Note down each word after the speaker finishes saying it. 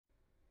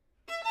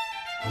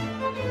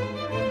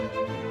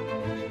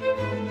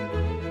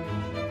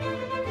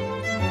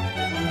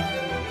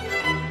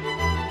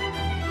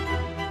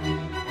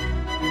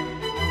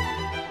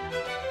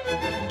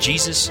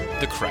Jesus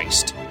the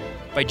Christ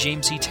by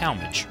James E.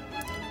 Talmage,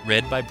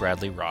 read by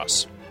Bradley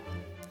Ross.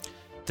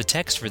 The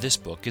text for this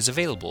book is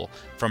available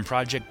from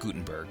Project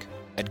Gutenberg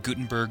at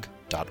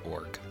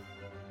gutenberg.org.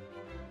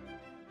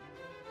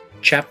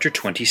 Chapter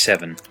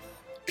 27.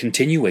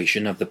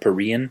 Continuation of the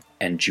Perean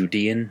and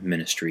Judean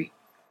ministry.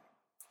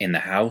 In the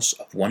house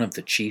of one of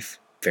the chief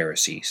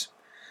Pharisees.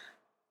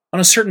 On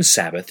a certain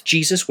Sabbath,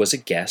 Jesus was a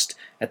guest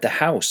at the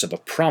house of a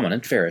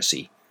prominent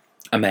Pharisee.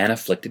 A man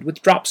afflicted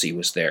with dropsy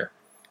was there.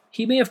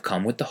 He may have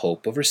come with the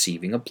hope of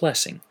receiving a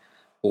blessing,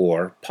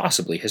 or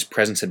possibly his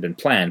presence had been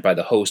planned by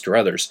the host or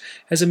others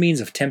as a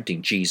means of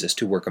tempting Jesus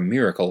to work a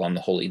miracle on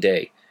the holy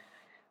day.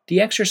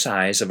 The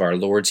exercise of our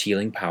Lord's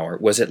healing power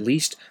was at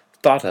least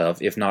thought of,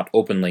 if not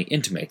openly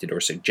intimated or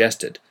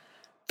suggested,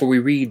 for we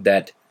read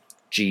that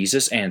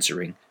Jesus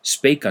answering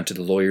spake unto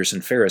the lawyers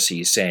and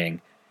Pharisees,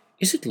 saying,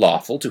 Is it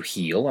lawful to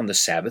heal on the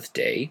Sabbath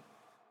day?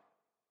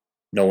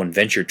 No one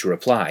ventured to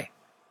reply.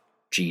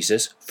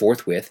 Jesus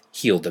forthwith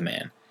healed the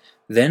man,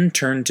 then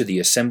turned to the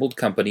assembled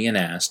company and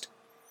asked,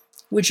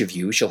 Which of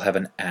you shall have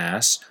an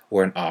ass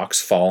or an ox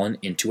fallen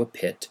into a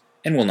pit,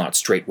 and will not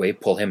straightway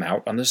pull him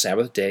out on the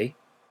Sabbath day?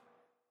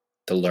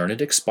 The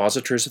learned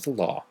expositors of the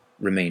law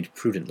remained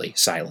prudently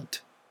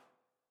silent.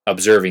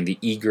 Observing the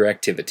eager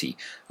activity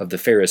of the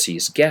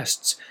Pharisees'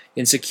 guests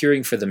in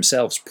securing for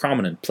themselves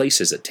prominent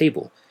places at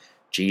table,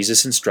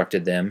 Jesus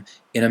instructed them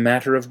in a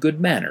matter of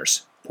good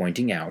manners,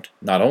 pointing out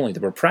not only the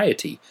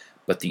propriety,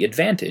 but the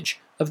advantage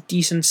of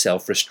decent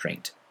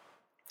self-restraint.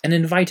 An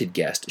invited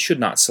guest should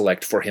not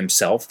select for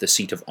himself the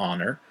seat of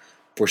honor,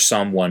 for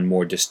some one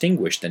more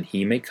distinguished than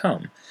he may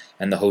come,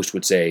 and the host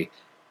would say,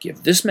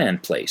 Give this man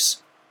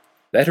place.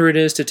 Better it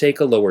is to take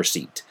a lower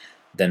seat.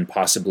 Then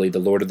possibly the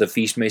Lord of the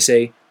feast may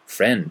say,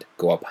 Friend,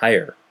 go up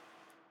higher.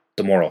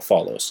 The moral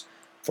follows,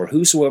 For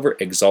whosoever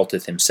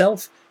exalteth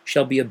himself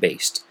shall be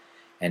abased,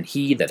 and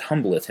he that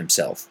humbleth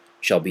himself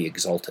shall be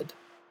exalted.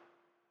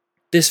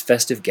 This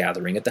festive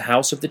gathering at the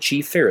house of the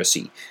chief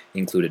Pharisee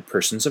included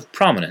persons of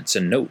prominence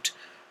and note,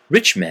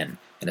 rich men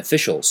and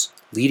officials,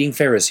 leading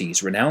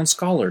Pharisees, renowned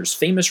scholars,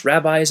 famous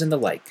rabbis, and the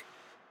like.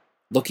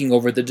 Looking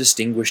over the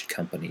distinguished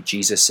company,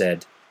 Jesus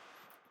said,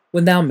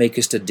 When thou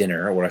makest a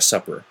dinner or a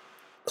supper,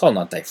 call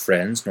not thy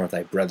friends, nor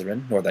thy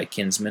brethren, nor thy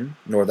kinsmen,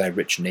 nor thy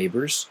rich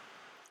neighbors,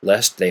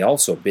 lest they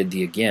also bid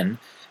thee again,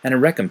 and a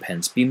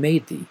recompense be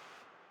made thee.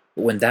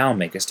 But when thou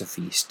makest a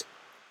feast,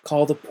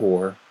 call the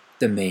poor,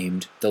 the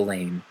maimed, the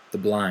lame, the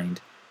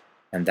blind,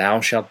 and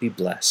thou shalt be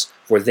blessed,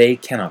 for they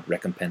cannot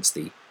recompense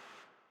thee.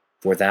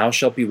 For thou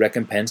shalt be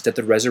recompensed at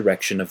the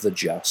resurrection of the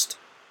just.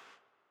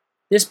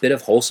 This bit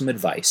of wholesome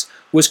advice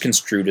was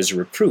construed as a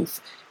reproof,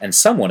 and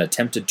someone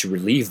attempted to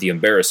relieve the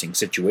embarrassing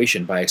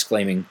situation by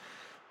exclaiming,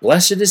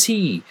 Blessed is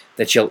he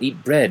that shall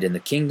eat bread in the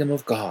kingdom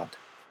of God.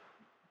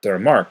 The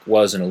remark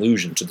was an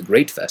allusion to the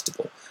great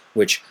festival,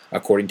 which,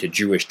 according to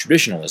Jewish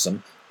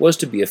traditionalism, was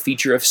to be a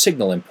feature of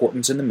signal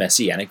importance in the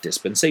Messianic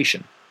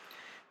dispensation.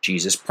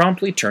 Jesus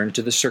promptly turned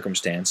to the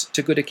circumstance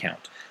to good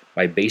account,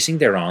 by basing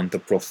thereon the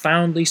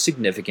profoundly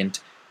significant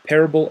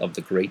parable of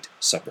the Great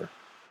Supper.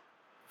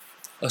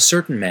 A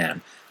certain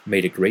man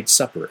made a great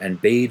supper, and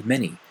bade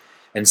many,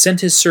 and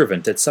sent his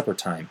servant at supper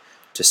time,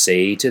 to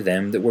say to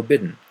them that were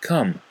bidden,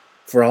 Come,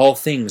 for all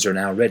things are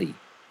now ready.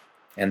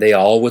 And they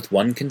all with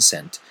one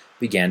consent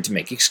began to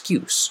make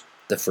excuse.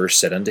 The first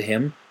said unto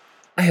him,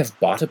 I have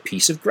bought a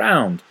piece of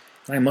ground,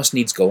 and I must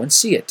needs go and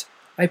see it.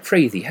 I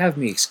pray thee, have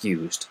me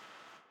excused.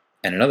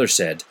 And another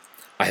said,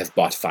 I have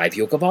bought 5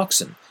 yoke of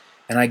oxen,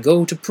 and I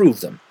go to prove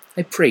them.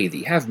 I pray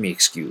thee, have me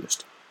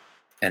excused.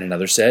 And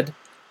another said,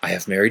 I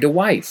have married a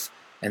wife,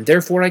 and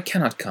therefore I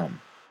cannot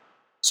come.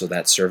 So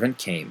that servant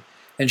came,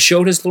 and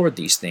showed his lord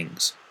these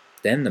things.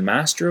 Then the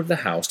master of the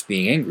house,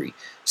 being angry,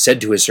 said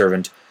to his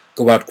servant,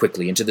 Go out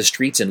quickly into the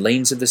streets and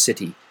lanes of the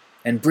city,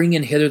 and bring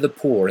in hither the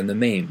poor and the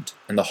maimed,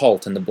 and the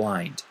halt and the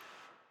blind.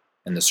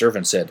 And the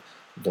servant said,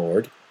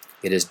 Lord,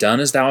 it is done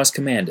as thou hast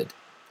commanded,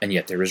 and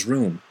yet there is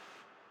room.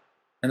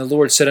 And the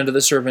Lord said unto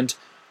the servant,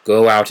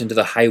 Go out into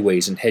the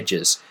highways and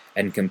hedges,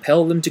 and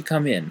compel them to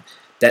come in,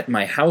 that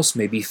my house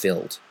may be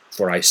filled.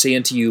 For I say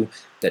unto you,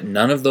 that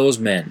none of those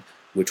men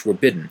which were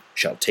bidden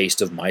shall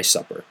taste of my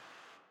supper.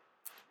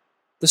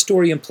 The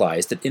story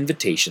implies that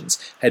invitations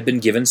had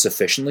been given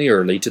sufficiently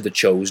early to the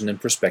chosen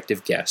and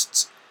prospective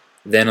guests.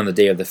 Then on the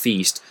day of the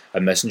feast, a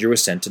messenger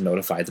was sent to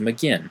notify them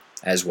again,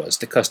 as was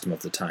the custom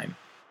of the time.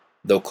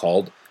 Though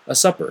called a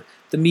supper,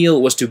 the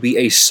meal was to be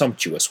a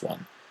sumptuous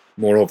one.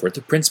 Moreover,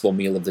 the principal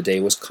meal of the day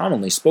was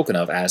commonly spoken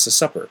of as a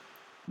supper.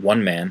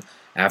 One man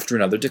after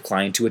another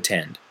declined to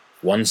attend,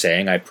 one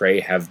saying, I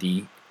pray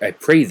thee,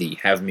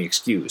 have me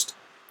excused.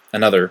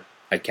 Another,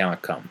 I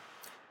cannot come.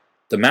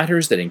 The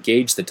matters that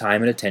engaged the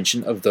time and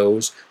attention of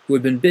those who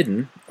had been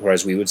bidden, or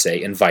as we would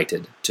say,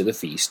 invited, to the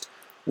feast,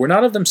 were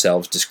not of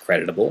themselves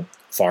discreditable,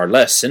 far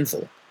less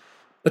sinful,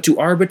 but to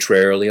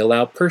arbitrarily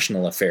allow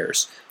personal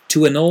affairs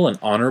To annul an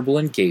honorable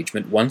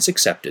engagement once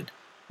accepted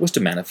was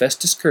to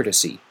manifest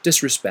discourtesy,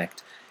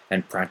 disrespect,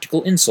 and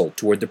practical insult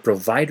toward the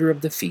provider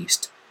of the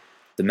feast.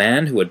 The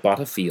man who had bought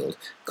a field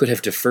could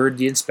have deferred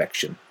the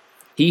inspection.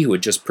 He who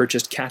had just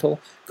purchased cattle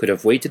could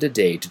have waited a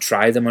day to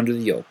try them under the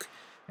yoke,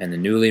 and the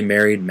newly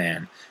married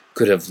man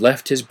could have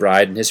left his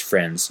bride and his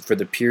friends for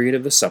the period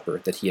of the supper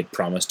that he had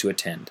promised to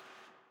attend.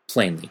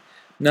 Plainly,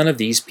 none of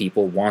these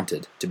people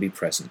wanted to be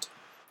present.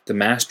 The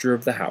master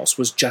of the house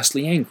was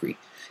justly angry.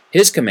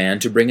 His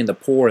command to bring in the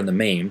poor and the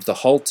maimed, the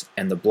halt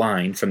and the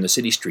blind from the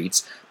city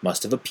streets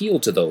must have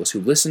appealed to those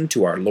who listened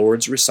to our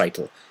Lord's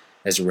recital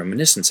as a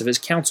reminiscence of his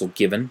counsel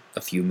given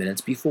a few minutes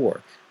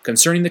before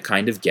concerning the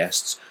kind of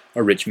guests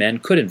a rich man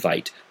could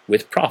invite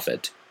with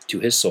profit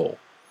to his soul.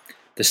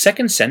 The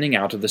second sending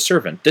out of the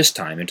servant, this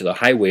time into the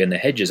highway and the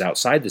hedges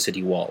outside the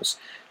city walls,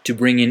 to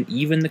bring in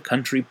even the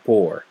country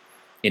poor,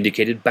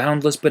 indicated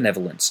boundless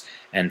benevolence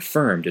and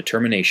firm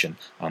determination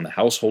on the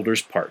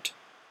householder's part.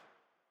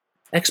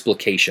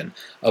 Explication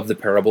of the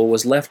parable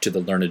was left to the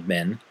learned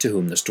men to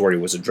whom the story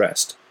was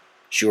addressed.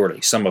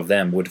 Surely some of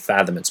them would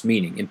fathom its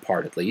meaning, in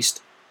part at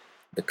least.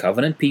 The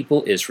covenant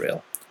people,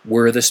 Israel,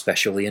 were the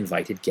specially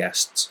invited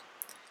guests.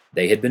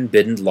 They had been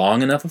bidden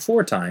long enough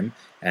aforetime,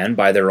 and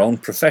by their own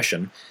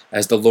profession,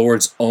 as the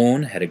Lord's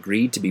own had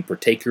agreed to be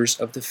partakers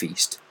of the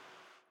feast.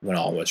 When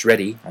all was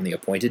ready, on the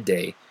appointed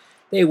day,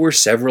 they were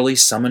severally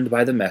summoned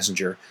by the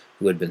messenger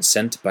who had been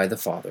sent by the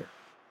Father.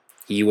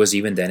 He was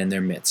even then in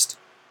their midst.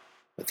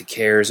 But the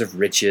cares of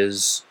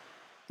riches,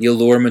 the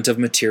allurement of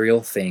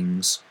material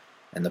things,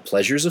 and the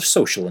pleasures of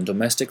social and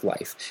domestic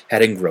life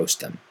had engrossed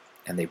them,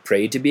 and they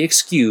prayed to be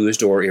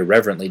excused or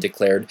irreverently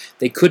declared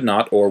they could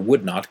not or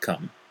would not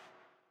come.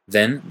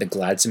 Then the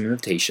gladsome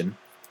invitation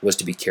was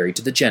to be carried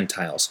to the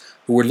Gentiles,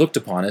 who were looked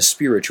upon as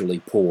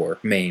spiritually poor,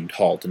 maimed,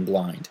 halt, and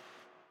blind.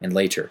 And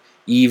later,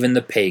 even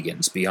the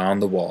pagans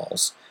beyond the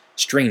walls,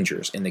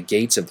 strangers in the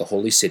gates of the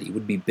holy city,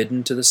 would be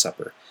bidden to the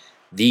supper.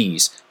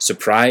 These,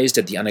 surprised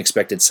at the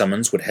unexpected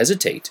summons, would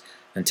hesitate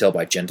until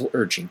by gentle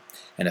urging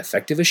and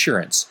effective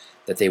assurance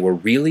that they were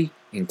really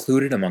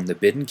included among the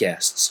bidden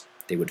guests,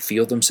 they would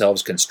feel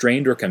themselves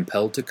constrained or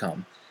compelled to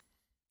come.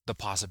 The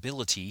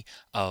possibility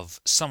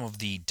of some of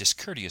the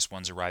discourteous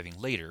ones arriving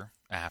later,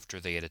 after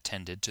they had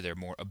attended to their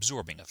more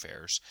absorbing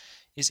affairs,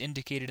 is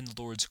indicated in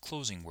the Lord's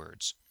closing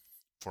words,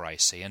 "For I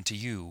say unto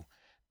you,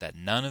 that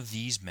none of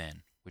these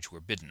men which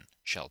were bidden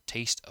shall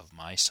taste of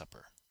my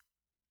supper."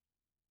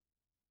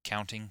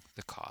 Counting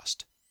the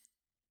cost.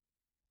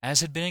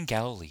 As had been in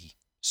Galilee,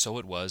 so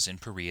it was in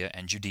Perea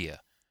and Judea.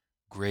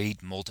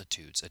 Great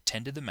multitudes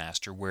attended the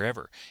Master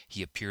wherever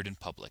he appeared in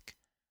public.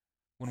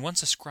 When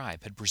once a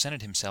scribe had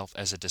presented himself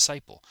as a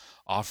disciple,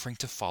 offering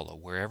to follow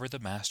wherever the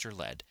Master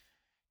led,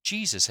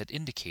 Jesus had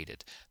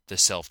indicated the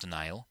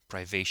self-denial,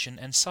 privation,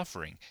 and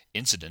suffering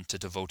incident to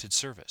devoted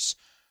service,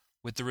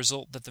 with the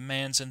result that the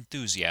man's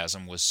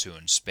enthusiasm was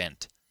soon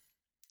spent.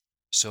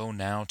 So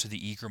now to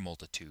the eager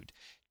multitude,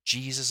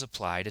 Jesus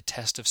applied a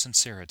test of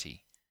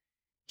sincerity.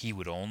 He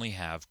would only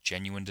have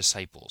genuine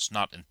disciples,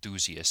 not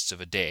enthusiasts of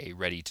a day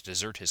ready to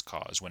desert his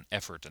cause when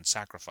effort and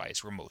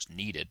sacrifice were most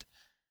needed.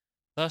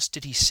 Thus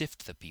did he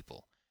sift the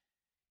people.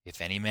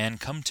 "If any man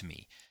come to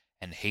me,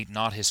 and hate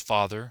not his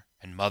father,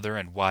 and mother,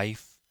 and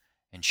wife,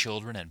 and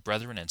children, and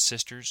brethren, and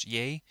sisters,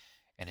 yea,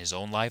 and his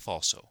own life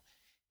also,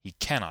 he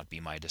cannot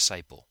be my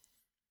disciple.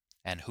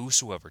 And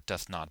whosoever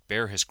doth not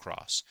bear his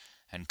cross,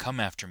 and come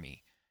after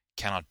me,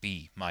 cannot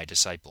be my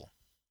disciple."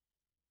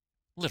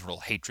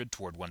 Literal hatred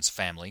toward one's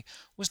family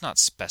was not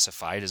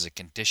specified as a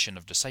condition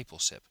of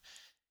discipleship.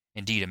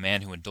 Indeed, a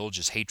man who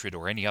indulges hatred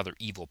or any other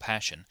evil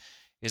passion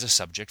is a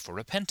subject for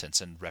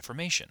repentance and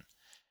reformation.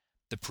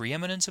 The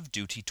preeminence of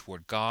duty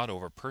toward God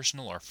over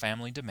personal or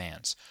family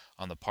demands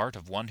on the part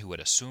of one who had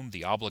assumed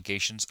the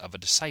obligations of a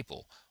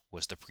disciple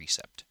was the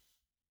precept.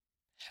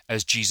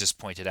 As Jesus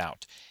pointed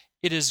out,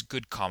 it is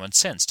good common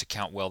sense to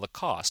count well the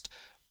cost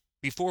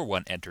before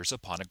one enters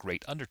upon a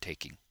great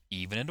undertaking,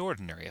 even in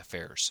ordinary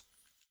affairs.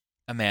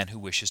 A man who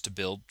wishes to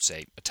build,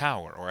 say, a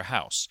tower or a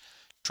house,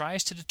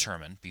 tries to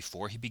determine,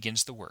 before he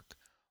begins the work,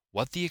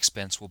 what the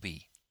expense will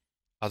be.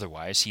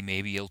 Otherwise he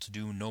may be able to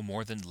do no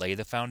more than lay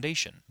the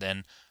foundation.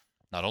 Then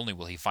not only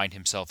will he find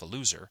himself a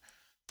loser,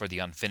 for the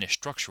unfinished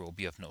structure will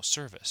be of no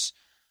service,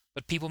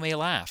 but people may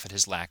laugh at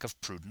his lack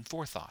of prudent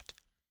forethought.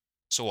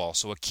 So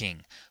also a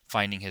king,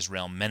 finding his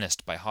realm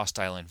menaced by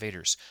hostile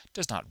invaders,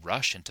 does not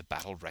rush into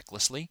battle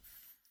recklessly.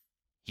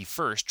 He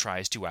first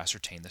tries to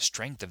ascertain the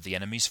strength of the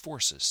enemy's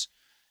forces,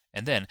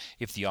 and then,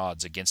 if the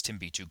odds against him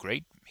be too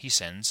great, he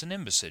sends an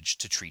embassage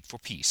to treat for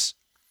peace.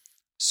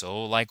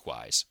 "So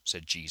likewise,"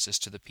 said Jesus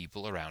to the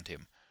people around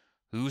him,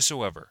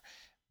 "whosoever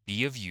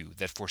be of you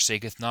that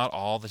forsaketh not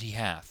all that he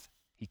hath,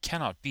 he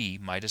cannot be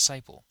my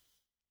disciple."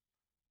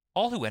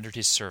 All who entered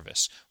his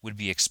service would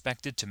be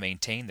expected to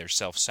maintain their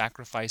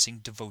self-sacrificing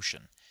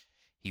devotion.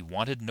 He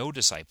wanted no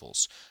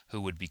disciples who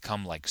would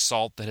become like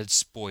salt that had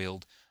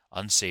spoiled,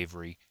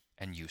 unsavory,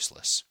 and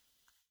useless.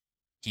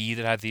 He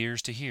that hath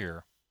ears to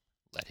hear,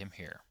 let him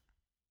hear.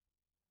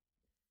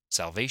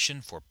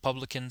 Salvation for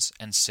publicans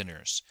and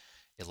sinners,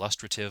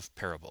 illustrative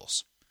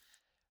parables.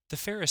 The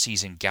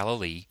Pharisees in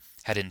Galilee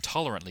had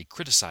intolerantly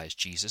criticized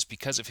Jesus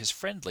because of his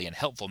friendly and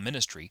helpful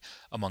ministry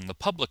among the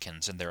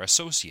publicans and their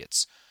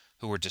associates,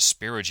 who were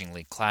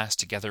disparagingly classed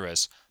together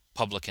as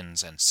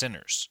publicans and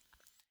sinners.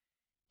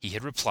 He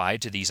had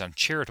replied to these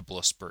uncharitable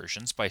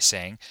aspersions by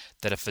saying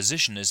that a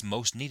physician is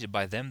most needed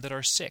by them that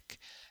are sick,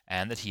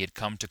 and that he had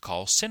come to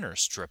call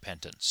sinners to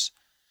repentance.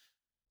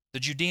 The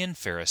Judean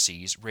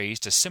Pharisees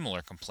raised a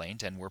similar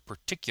complaint and were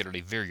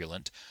particularly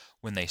virulent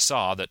when they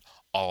saw that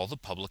all the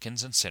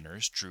publicans and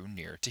sinners drew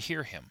near to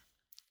hear him.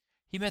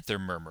 He met their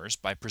murmurs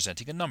by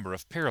presenting a number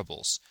of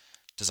parables,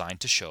 designed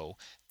to show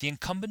the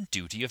incumbent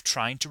duty of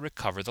trying to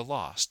recover the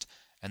lost,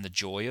 and the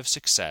joy of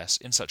success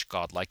in such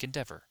godlike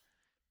endeavor.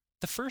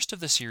 The first of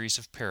the series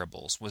of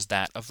parables was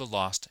that of the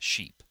lost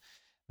sheep.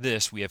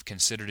 This we have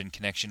considered in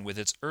connection with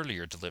its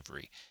earlier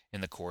delivery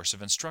in the course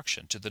of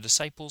instruction to the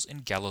disciples in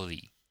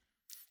Galilee.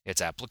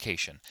 Its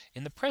application,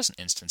 in the present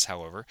instance,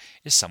 however,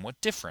 is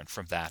somewhat different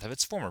from that of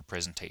its former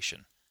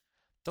presentation.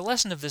 The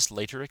lesson of this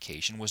later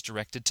occasion was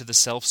directed to the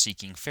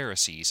self-seeking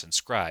Pharisees and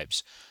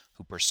scribes,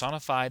 who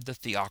personified the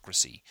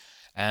theocracy,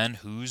 and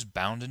whose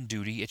bounden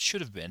duty it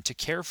should have been to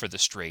care for the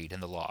strayed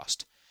and the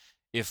lost.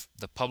 If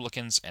the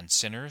publicans and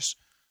sinners,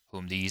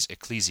 whom these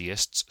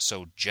ecclesiasts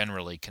so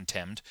generally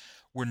contemned,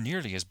 were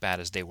nearly as bad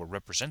as they were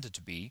represented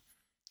to be,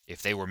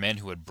 if they were men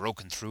who had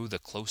broken through the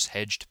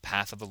close-hedged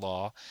path of the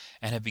law,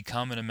 and had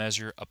become in a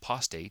measure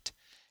apostate,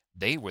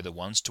 they were the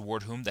ones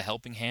toward whom the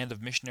helping hand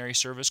of missionary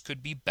service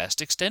could be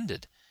best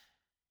extended.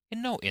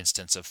 In no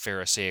instance of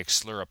Pharisaic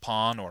slur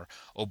upon or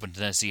open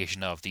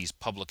denunciation of these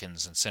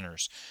publicans and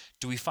sinners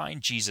do we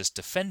find Jesus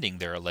defending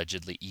their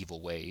allegedly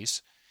evil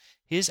ways.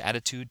 His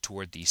attitude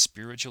toward these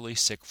spiritually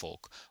sick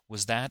folk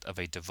was that of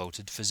a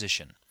devoted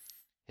physician.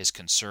 His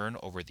concern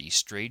over these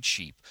strayed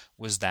sheep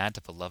was that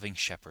of a loving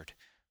shepherd,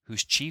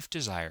 whose chief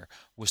desire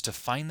was to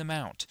find them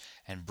out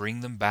and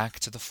bring them back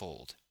to the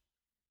fold.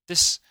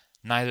 This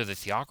neither the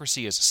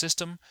theocracy as a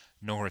system,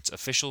 nor its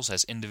officials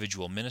as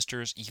individual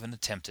ministers even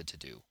attempted to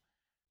do.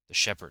 The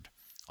shepherd,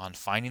 on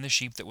finding the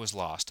sheep that was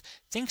lost,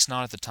 thinks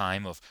not at the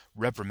time of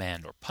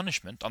reprimand or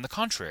punishment. On the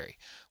contrary,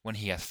 when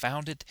he hath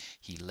found it,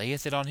 he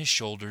layeth it on his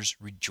shoulders,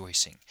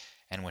 rejoicing.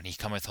 And when he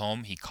cometh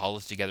home, he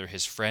calleth together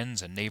his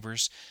friends and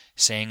neighbors,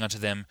 saying unto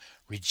them,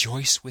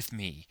 Rejoice with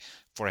me,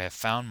 for I have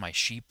found my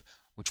sheep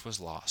which was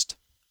lost.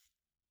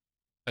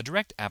 A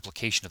direct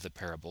application of the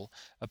parable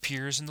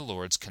appears in the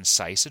Lord's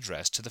concise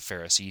address to the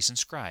Pharisees and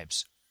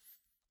scribes.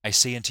 I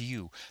say unto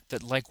you,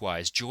 that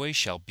likewise joy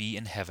shall be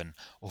in heaven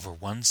over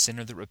one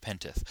sinner that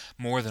repenteth,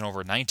 more than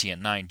over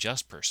 99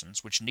 just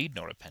persons which need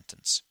no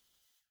repentance.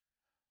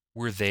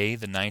 Were they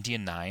the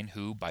 99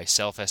 who, by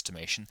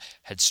self-estimation,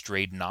 had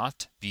strayed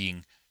not,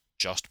 being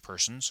just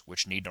persons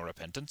which need no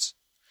repentance?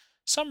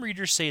 Some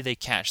readers say they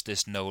catch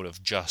this note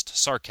of just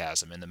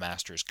sarcasm in the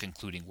Master's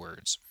concluding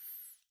words.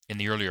 In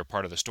the earlier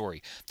part of the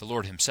story, the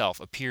Lord himself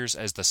appears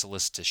as the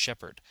solicitous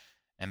shepherd,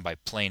 and by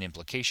plain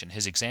implication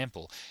his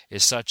example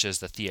is such as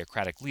the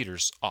theocratic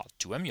leaders ought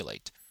to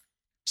emulate.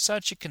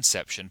 Such a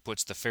conception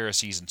puts the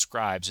Pharisees and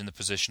scribes in the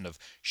position of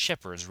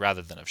shepherds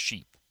rather than of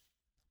sheep.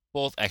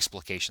 Both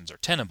explications are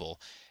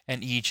tenable,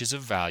 and each is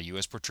of value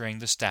as portraying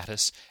the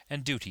status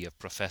and duty of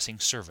professing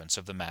servants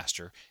of the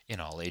Master in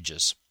all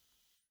ages.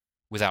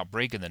 Without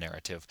break in the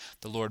narrative,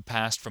 the Lord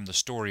passed from the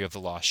story of the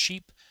lost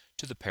sheep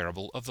to the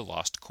parable of the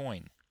lost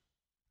coin.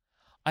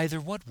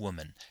 Either what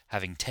woman,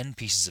 having 10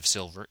 pieces of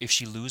silver, if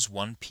she lose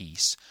 1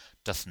 piece,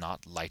 doth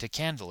not light a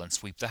candle and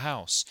sweep the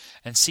house,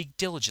 and seek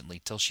diligently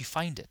till she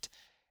find it?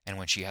 And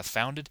when she hath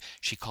found it,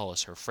 she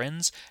calleth her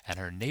friends and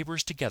her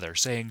neighbors together,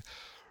 saying,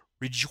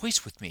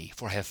 Rejoice with me,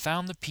 for I have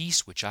found the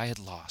piece which I had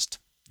lost.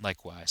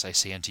 Likewise, I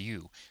say unto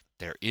you,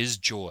 there is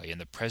joy in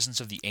the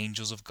presence of the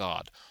angels of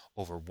God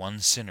over one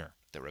sinner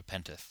that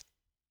repenteth.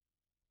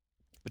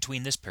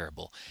 Between this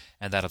parable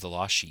and that of the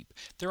lost sheep,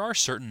 there are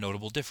certain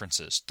notable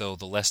differences, though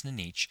the lesson in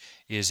each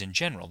is in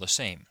general the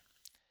same.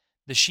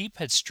 The sheep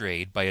had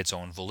strayed by its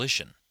own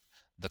volition.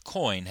 The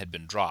coin had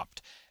been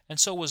dropped, and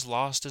so was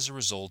lost as a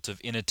result of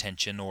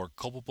inattention or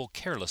culpable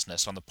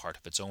carelessness on the part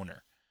of its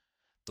owner.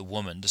 The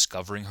woman,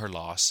 discovering her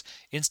loss,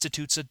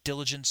 institutes a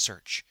diligent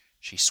search.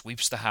 She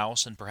sweeps the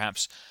house and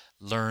perhaps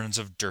learns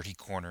of dirty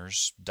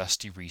corners,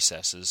 dusty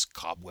recesses,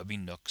 cobwebby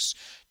nooks,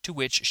 to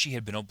which she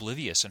had been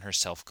oblivious in her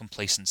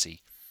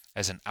self-complacency,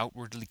 as an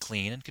outwardly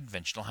clean and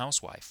conventional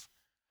housewife.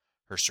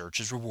 Her search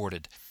is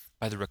rewarded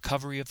by the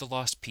recovery of the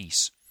lost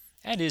piece,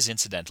 and is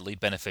incidentally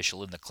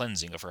beneficial in the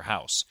cleansing of her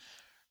house.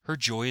 Her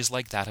joy is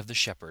like that of the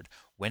shepherd,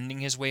 wending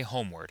his way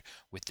homeward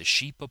with the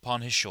sheep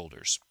upon his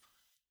shoulders,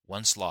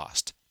 once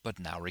lost, but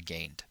now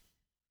regained.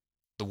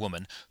 The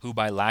woman, who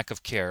by lack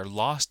of care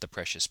lost the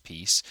precious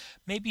piece,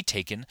 may be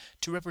taken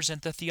to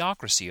represent the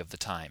theocracy of the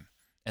time,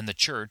 and the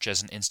church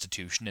as an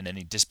institution in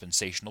any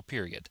dispensational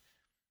period.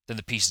 Then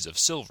the pieces of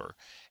silver,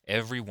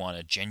 every one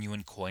a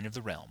genuine coin of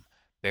the realm,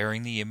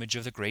 bearing the image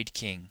of the great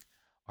king,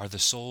 are the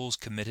souls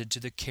committed to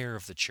the care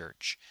of the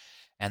church,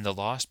 and the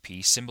lost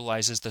piece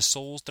symbolizes the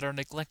souls that are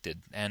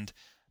neglected and,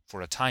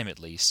 for a time at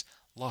least,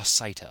 lost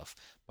sight of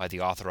by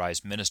the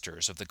authorized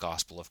ministers of the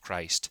gospel of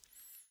Christ.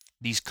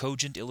 These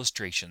cogent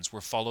illustrations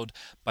were followed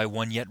by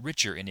one yet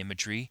richer in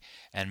imagery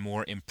and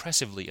more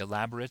impressively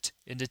elaborate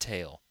in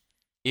detail.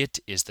 It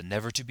is the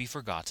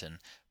never-to-be-forgotten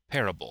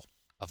parable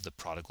of the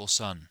prodigal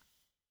son.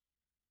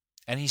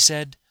 And he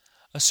said,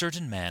 A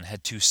certain man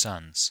had 2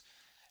 sons,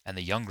 and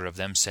the younger of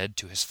them said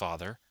to his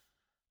father,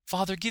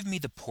 Father, give me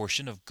the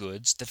portion of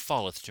goods that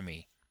falleth to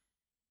me.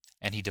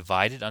 And he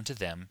divided unto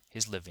them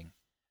his living.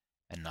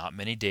 And not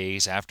many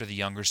days after the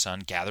younger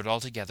son gathered all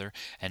together,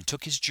 and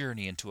took his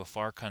journey into a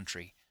far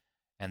country,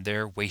 and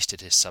there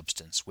wasted his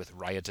substance with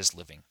riotous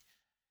living.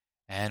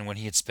 And when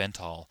he had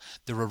spent all,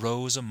 there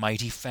arose a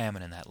mighty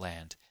famine in that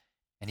land,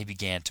 and he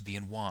began to be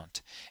in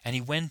want. And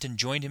he went and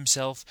joined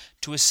himself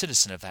to a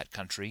citizen of that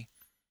country,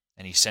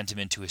 and he sent him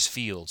into his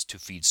fields to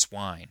feed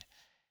swine.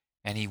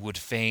 And he would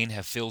fain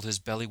have filled his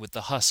belly with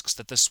the husks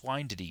that the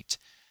swine did eat,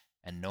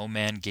 and no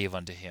man gave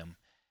unto him.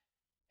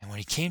 And when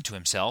he came to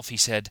himself, he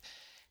said,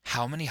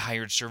 How many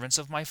hired servants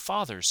of my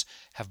father's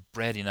have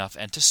bread enough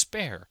and to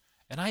spare,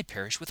 and I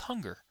perish with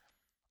hunger?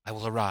 I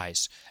will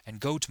arise, and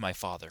go to my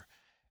father,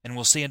 and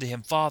will say unto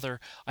him, Father,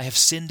 I have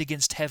sinned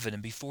against heaven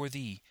and before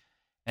thee,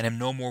 and am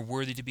no more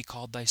worthy to be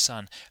called thy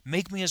son.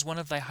 Make me as one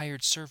of thy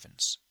hired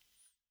servants.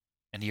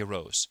 And he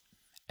arose,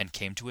 and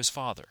came to his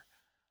father.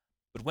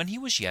 But when he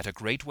was yet a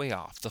great way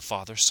off, the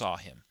father saw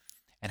him,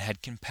 and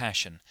had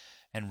compassion,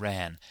 and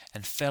ran,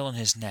 and fell on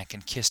his neck,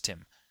 and kissed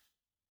him.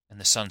 And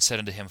the son said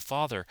unto him,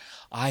 Father,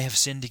 I have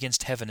sinned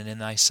against heaven and in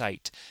thy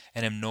sight,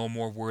 and am no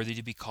more worthy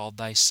to be called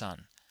thy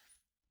son.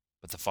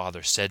 But the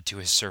father said to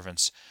his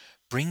servants,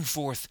 Bring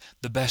forth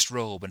the best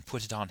robe, and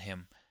put it on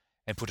him,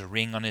 and put a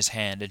ring on his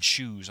hand, and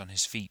shoes on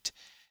his feet.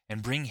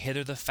 And bring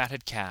hither the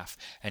fatted calf,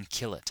 and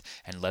kill it,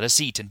 and let us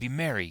eat, and be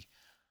merry.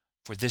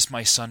 For this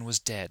my son was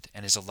dead,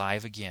 and is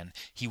alive again.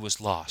 He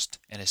was lost,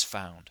 and is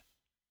found.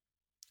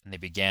 And they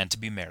began to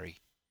be merry.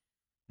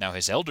 Now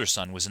his elder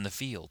son was in the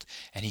field,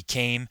 and he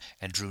came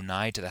and drew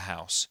nigh to the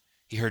house.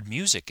 He heard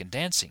music and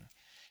dancing.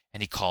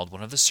 And he called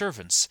one of the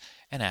servants,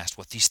 and asked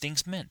what these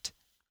things meant.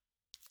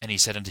 And he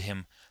said unto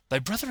him, Thy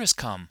brother is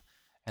come,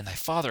 and thy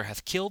father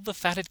hath killed the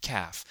fatted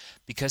calf,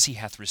 because he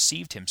hath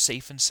received him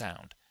safe and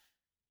sound.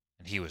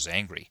 And he was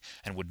angry,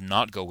 and would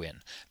not go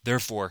in.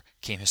 Therefore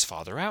came his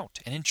father out,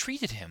 and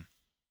entreated him.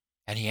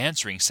 And he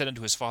answering said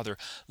unto his father,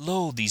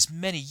 Lo, these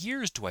many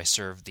years do I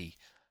serve thee,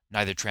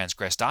 neither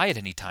transgressed I at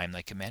any time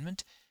thy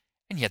commandment,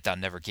 and yet thou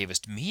never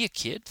gavest me a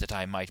kid, that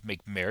I might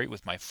make merry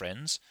with my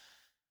friends.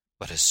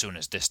 But as soon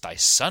as this thy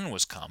son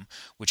was come,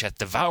 which hath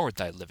devoured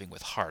thy living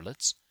with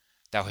harlots,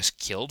 thou hast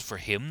killed for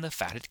him the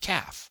fatted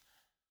calf.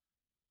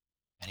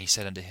 And he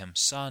said unto him,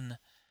 Son,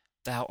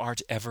 thou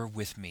art ever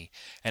with me,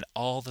 and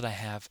all that I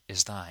have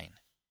is thine.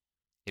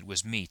 It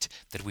was meet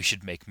that we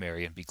should make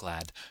merry and be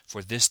glad,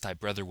 for this thy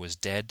brother was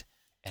dead,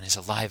 and is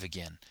alive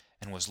again,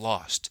 and was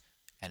lost,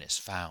 and is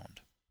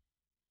found.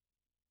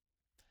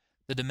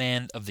 The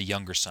demand of the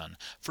younger son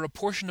for a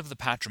portion of the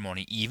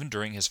patrimony even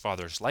during his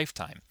father's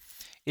lifetime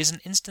is an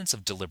instance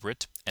of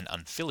deliberate and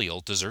unfilial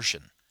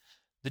desertion.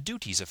 The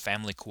duties of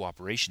family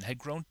cooperation had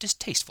grown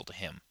distasteful to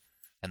him,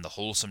 and the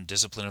wholesome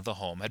discipline of the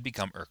home had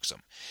become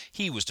irksome.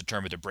 He was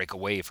determined to break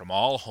away from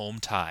all home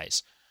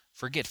ties,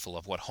 forgetful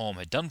of what home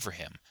had done for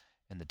him,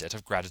 and the debt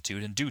of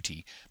gratitude and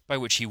duty by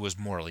which he was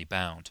morally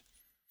bound.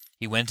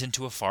 He went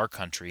into a far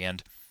country,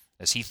 and,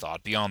 as he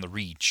thought, beyond the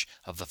reach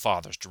of the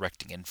father's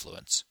directing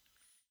influence.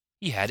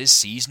 He had his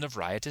season of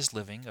riotous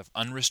living, of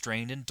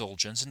unrestrained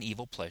indulgence and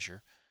evil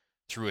pleasure,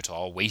 through it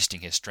all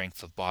wasting his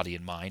strength of body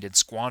and mind, and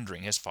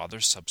squandering his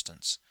father's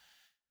substance.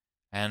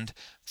 And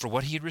for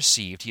what he had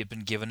received he had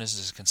been given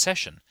as a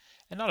concession,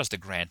 and not as the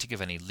granting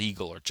of any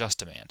legal or just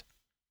demand.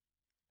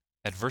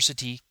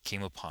 Adversity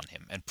came upon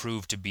him, and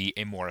proved to be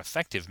a more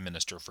effective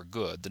minister for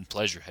good than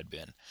pleasure had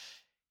been.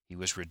 He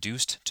was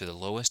reduced to the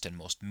lowest and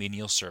most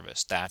menial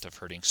service, that of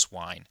herding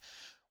swine,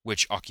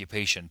 which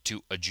occupation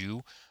to a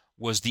Jew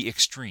was the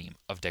extreme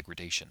of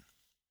degradation.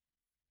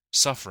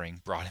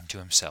 Suffering brought him to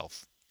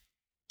himself.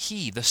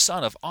 He, the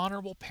son of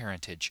honorable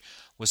parentage,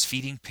 was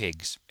feeding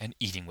pigs and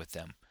eating with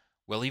them,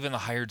 while even the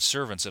hired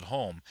servants at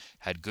home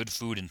had good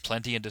food in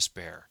plenty and to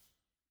spare.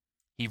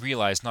 He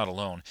realized not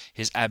alone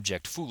his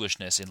abject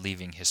foolishness in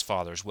leaving his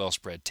father's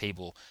well-spread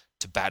table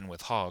to batten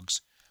with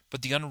hogs,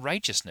 but the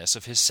unrighteousness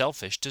of his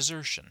selfish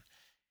desertion.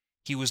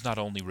 He was not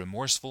only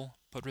remorseful,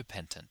 but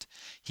repentant.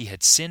 He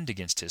had sinned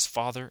against his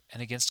father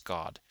and against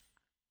God.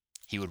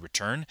 He would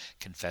return,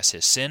 confess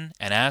his sin,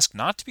 and ask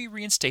not to be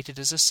reinstated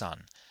as a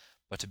son,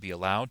 but to be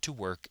allowed to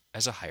work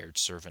as a hired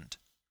servant.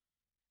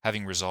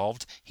 Having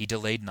resolved, he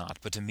delayed not,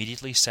 but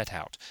immediately set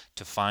out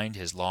to find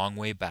his long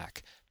way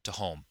back to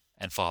home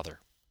and father.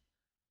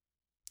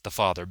 The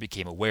father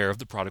became aware of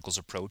the prodigal's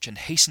approach and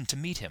hastened to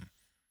meet him.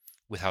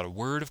 Without a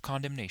word of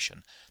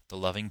condemnation, the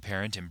loving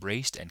parent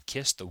embraced and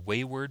kissed the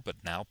wayward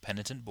but now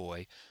penitent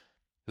boy,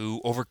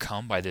 who,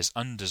 overcome by this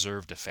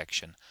undeserved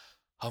affection,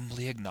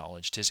 humbly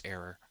acknowledged his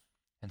error,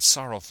 and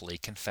sorrowfully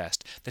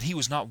confessed that he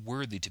was not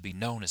worthy to be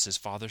known as his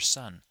father's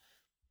son.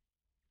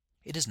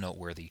 It is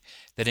noteworthy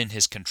that in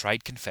his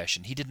contrite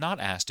confession he did not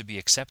ask to be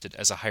accepted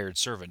as a hired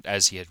servant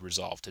as he had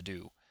resolved to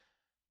do.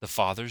 The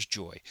father's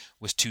joy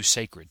was too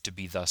sacred to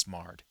be thus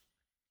marred.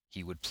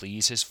 He would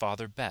please his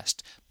father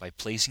best by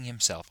placing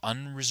himself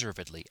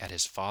unreservedly at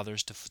his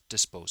father's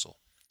disposal.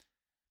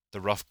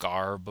 The rough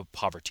garb of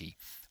poverty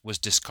was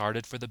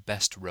discarded for the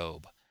best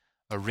robe.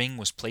 A ring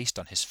was placed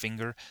on his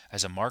finger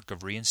as a mark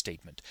of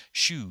reinstatement.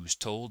 Shoes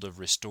told of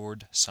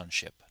restored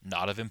sonship,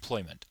 not of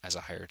employment as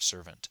a hired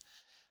servant.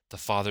 The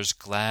father's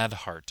glad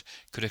heart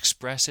could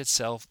express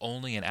itself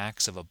only in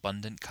acts of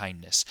abundant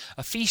kindness.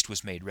 A feast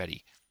was made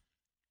ready.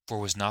 For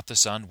was not the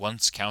son,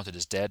 once counted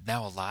as dead,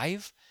 now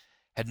alive?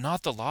 Had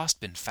not the lost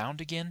been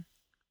found again?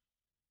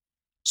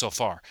 So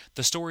far,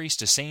 the story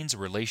sustains a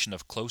relation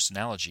of close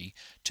analogy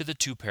to the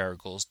two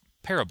parables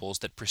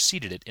that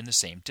preceded it in the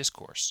same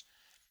discourse.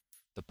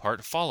 The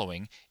part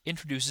following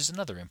introduces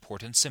another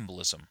important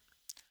symbolism.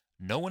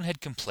 No one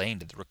had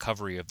complained at the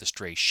recovery of the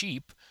stray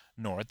sheep,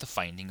 nor at the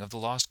finding of the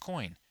lost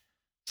coin.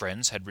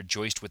 Friends had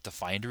rejoiced with the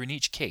finder in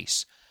each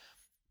case.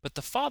 But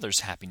the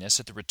father's happiness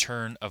at the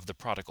return of the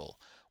prodigal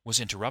was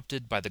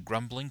interrupted by the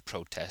grumbling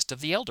protest of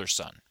the elder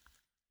son.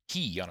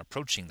 He, on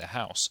approaching the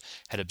house,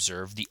 had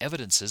observed the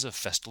evidences of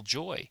festal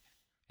joy,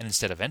 and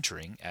instead of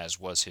entering, as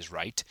was his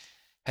right,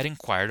 had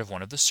inquired of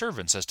one of the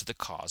servants as to the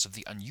cause of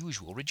the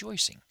unusual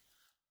rejoicing.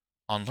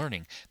 On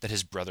learning that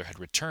his brother had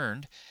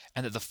returned,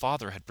 and that the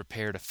father had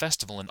prepared a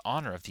festival in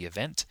honor of the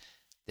event,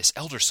 this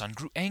elder son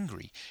grew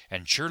angry,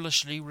 and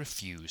churlishly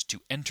refused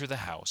to enter the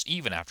house,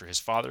 even after his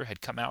father had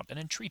come out and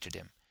entreated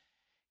him.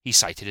 He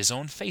cited his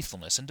own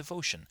faithfulness and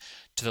devotion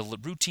to the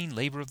routine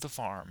labor of the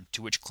farm,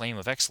 to which claim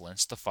of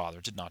excellence the father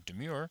did not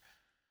demur.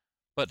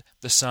 But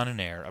the son and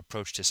heir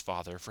approached his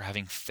father for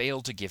having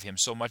failed to give him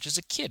so much as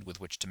a kid with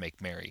which to make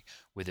merry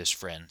with his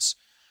friends.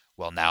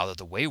 Well, now that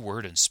the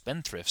wayward and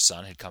spendthrift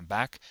son had come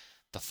back,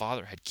 the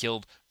father had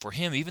killed for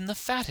him even the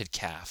fatted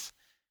calf.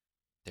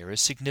 There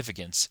is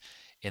significance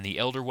in the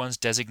elder one's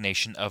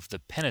designation of the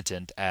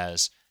penitent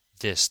as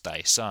 "this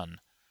thy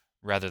son,"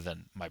 rather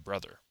than "my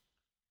brother."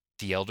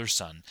 The elder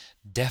son,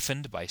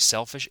 deafened by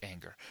selfish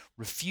anger,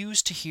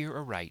 refused to hear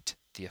aright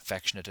the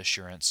affectionate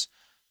assurance,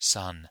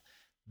 "Son,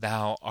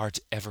 thou art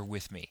ever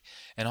with me,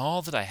 and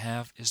all that I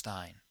have is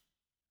thine."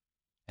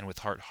 And with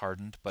heart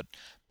hardened but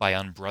by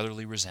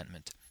unbrotherly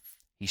resentment,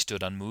 he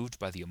stood unmoved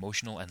by the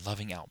emotional and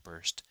loving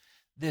outburst.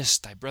 "This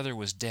thy brother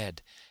was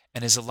dead,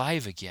 and is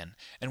alive again,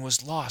 and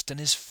was lost,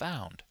 and is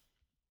found."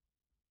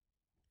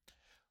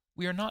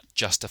 We are not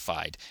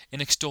justified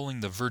in extolling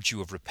the virtue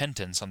of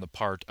repentance on the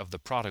part of the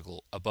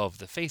prodigal above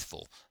the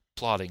faithful,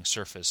 plodding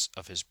surface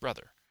of his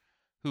brother,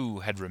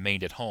 who had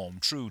remained at home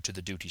true to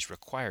the duties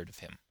required of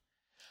him.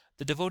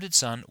 The devoted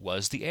son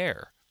was the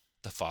heir.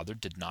 The father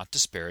did not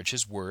disparage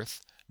his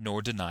worth,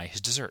 nor deny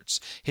his deserts.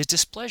 His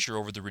displeasure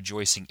over the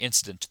rejoicing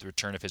incident to the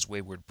return of his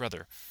wayward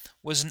brother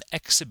was an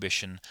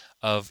exhibition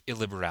of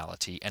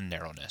illiberality and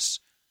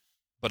narrowness.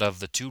 But of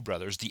the two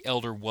brothers, the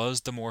elder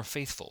was the more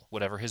faithful,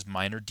 whatever his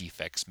minor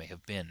defects may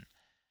have been.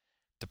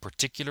 The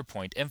particular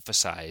point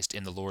emphasized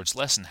in the Lord's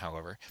lesson,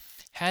 however,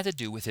 had to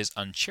do with his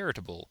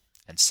uncharitable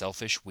and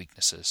selfish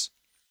weaknesses.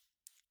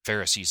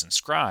 Pharisees and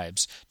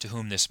scribes, to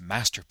whom this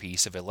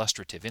masterpiece of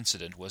illustrative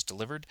incident was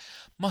delivered,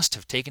 must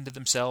have taken to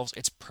themselves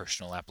its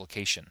personal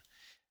application.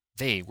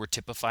 They were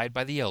typified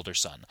by the elder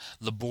son,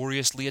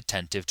 laboriously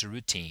attentive to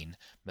routine,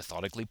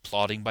 methodically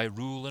plodding by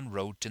rule and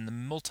rote in the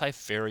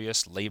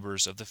multifarious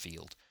labors of the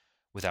field,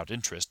 without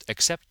interest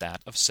except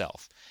that of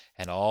self,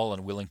 and all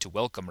unwilling to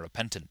welcome a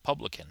repentant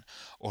publican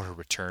or a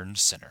returned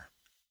sinner.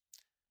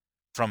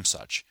 From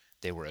such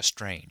they were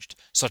estranged.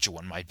 Such a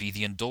one might be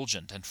the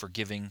indulgent and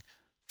forgiving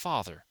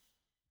 "Father,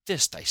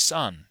 this thy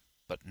son,"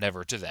 but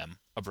never to them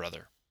a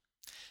brother.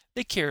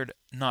 They cared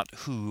not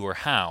who or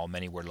how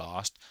many were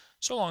lost,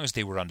 so long as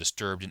they were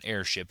undisturbed in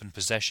heirship and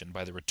possession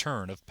by the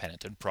return of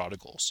penitent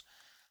prodigals.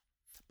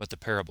 But the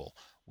parable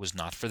was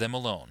not for them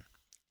alone.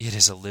 It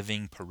is a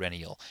living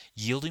perennial,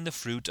 yielding the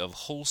fruit of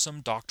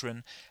wholesome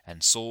doctrine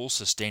and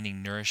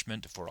soul-sustaining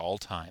nourishment for all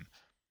time.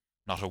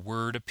 Not a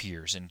word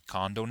appears in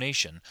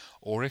condonation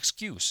or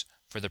excuse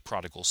for the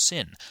prodigal's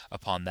sin.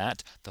 Upon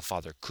that the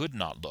father could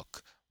not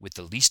look with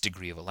the least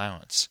degree of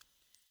allowance.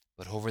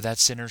 But over that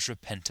sinner's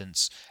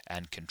repentance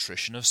and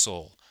contrition of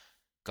soul,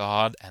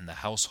 God and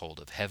the household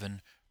of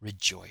heaven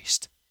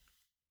rejoiced.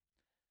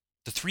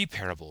 The three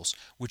parables,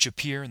 which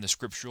appear in the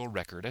scriptural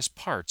record as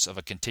parts of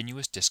a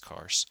continuous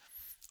discourse,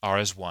 are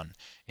as one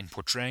in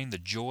portraying the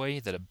joy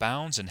that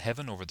abounds in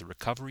heaven over the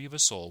recovery of a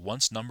soul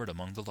once numbered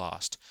among the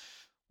lost,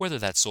 whether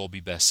that soul be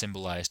best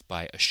symbolized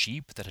by a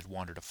sheep that had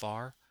wandered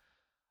afar,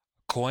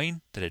 a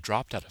coin that had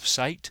dropped out of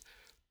sight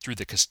through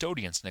the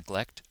custodian's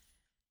neglect,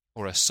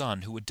 or a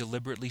son who would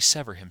deliberately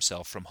sever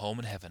himself from home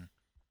in heaven.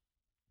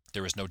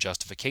 There is no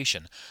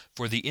justification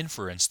for the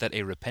inference that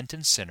a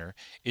repentant sinner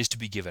is to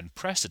be given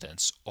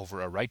precedence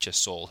over a righteous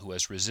soul who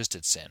has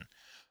resisted sin.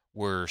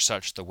 Were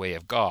such the way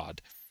of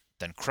God,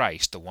 then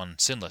Christ, the one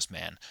sinless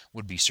man,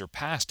 would be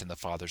surpassed in the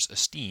Father's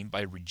esteem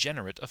by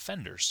regenerate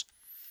offenders.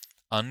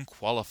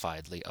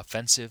 Unqualifiedly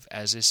offensive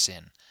as is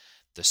sin,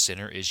 The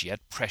sinner is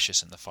yet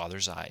precious in the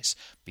Father's eyes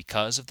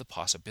because of the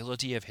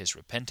possibility of his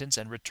repentance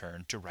and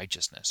return to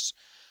righteousness.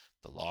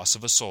 The loss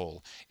of a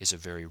soul is a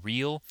very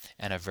real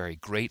and a very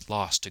great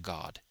loss to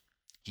God.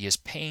 He is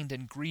pained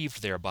and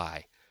grieved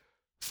thereby,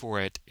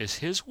 for it is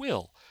his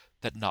will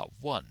that not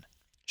one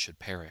should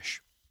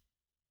perish.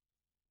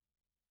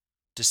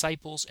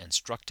 Disciples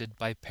instructed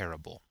by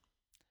parable.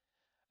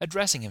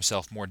 Addressing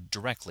himself more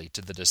directly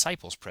to the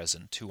disciples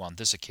present, who on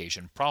this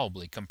occasion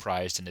probably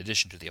comprised, in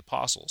addition to the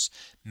apostles,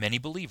 many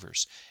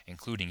believers,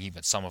 including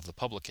even some of the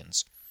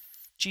publicans,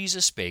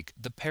 Jesus spake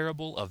the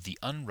parable of the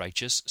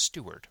unrighteous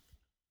steward.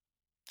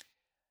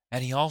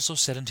 And he also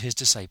said unto his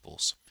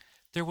disciples,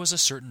 There was a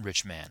certain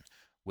rich man,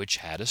 which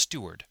had a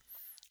steward,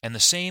 and the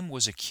same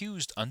was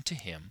accused unto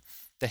him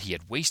that he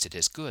had wasted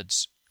his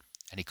goods.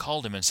 And he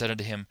called him and said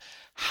unto him,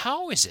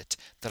 How is it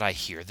that I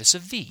hear this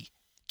of thee?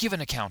 Give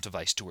an account of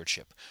thy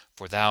stewardship,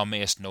 for thou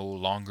mayest no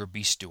longer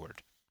be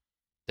steward.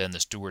 Then the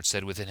steward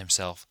said within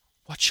himself,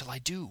 What shall I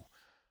do?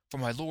 For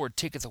my Lord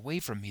taketh away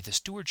from me the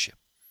stewardship.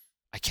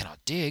 I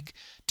cannot dig.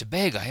 To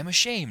beg I am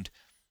ashamed.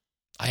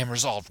 I am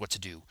resolved what to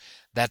do,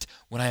 that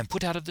when I am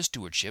put out of the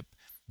stewardship,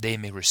 they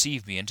may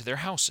receive me into their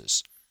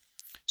houses.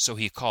 So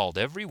he called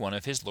every one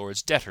of his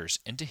Lord's debtors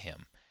into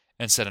him,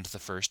 and said unto the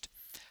first,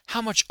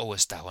 How much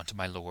owest thou unto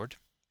my Lord?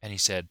 And he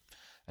said,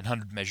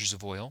 100 measures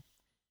of oil.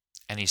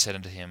 And he said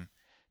unto him,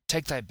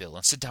 Take thy bill,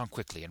 and sit down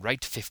quickly, and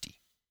write 50.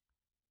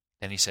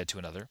 Then he said to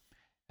another,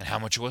 And how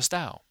much owest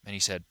thou? And he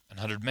said,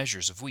 100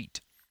 measures of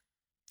wheat.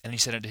 And he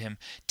said unto him,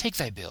 Take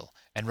thy bill,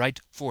 and write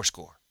 80.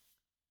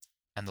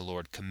 And the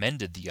Lord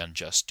commended the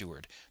unjust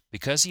steward,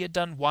 because he had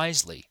done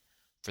wisely.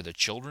 For the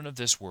children of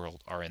this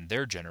world are in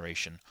their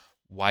generation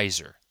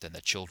wiser than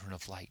the children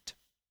of light.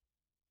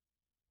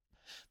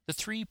 The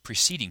three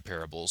preceding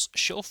parables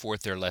show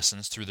forth their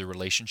lessons through the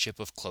relationship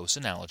of close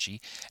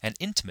analogy and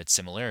intimate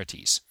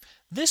similarities.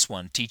 This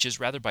one teaches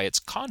rather by its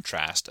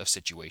contrast of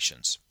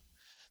situations.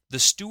 The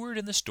steward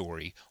in the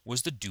story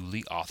was the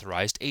duly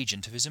authorized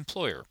agent of his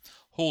employer,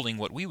 holding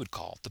what we would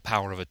call the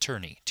power of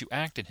attorney to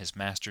act in his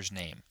master's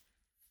name.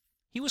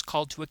 He was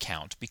called to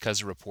account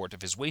because a report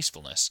of his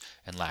wastefulness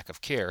and lack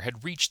of care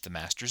had reached the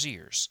master's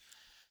ears.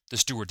 The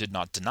steward did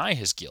not deny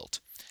his guilt,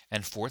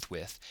 and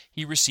forthwith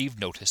he received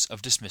notice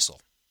of dismissal.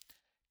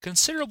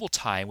 Considerable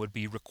time would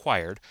be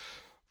required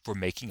for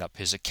making up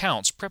his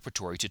accounts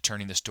preparatory to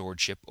turning the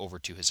stewardship over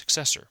to his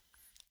successor.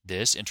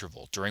 This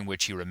interval, during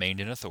which he remained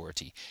in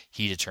authority,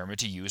 he determined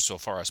to use so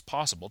far as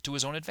possible to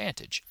his own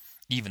advantage,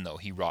 even though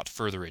he wrought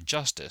further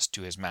injustice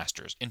to his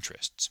master's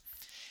interests.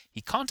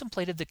 He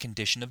contemplated the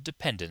condition of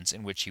dependence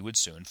in which he would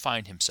soon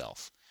find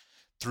himself.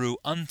 Through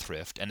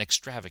unthrift and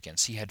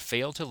extravagance he had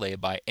failed to lay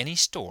by any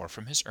store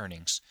from his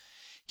earnings.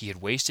 He had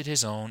wasted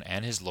his own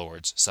and his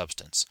Lord's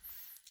substance.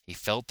 He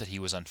felt that he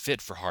was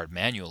unfit for hard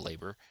manual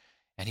labor,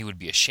 and he would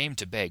be ashamed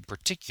to beg,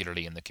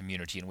 particularly in the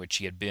community in which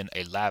he had been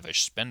a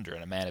lavish spender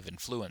and a man of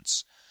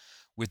influence.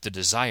 With the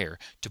desire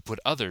to put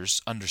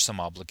others under some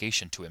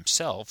obligation to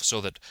himself,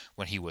 so that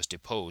when he was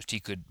deposed he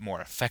could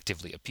more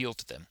effectively appeal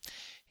to them,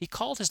 he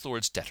called his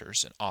Lord's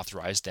debtors and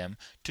authorized them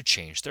to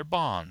change their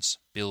bonds,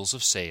 bills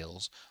of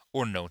sales,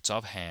 or notes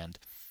of hand,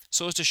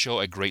 so as to show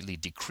a greatly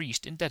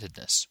decreased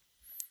indebtedness.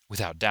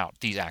 Without doubt,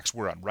 these acts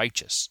were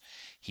unrighteous.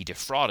 He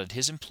defrauded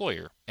his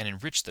employer and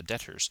enriched the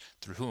debtors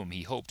through whom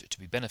he hoped to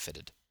be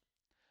benefited.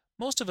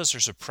 Most of us are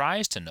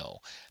surprised to know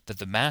that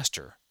the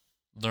master,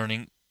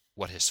 learning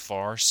what his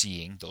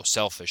far-seeing, though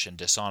selfish and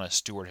dishonest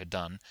steward had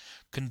done,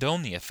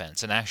 condoned the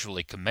offense and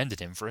actually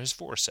commended him for his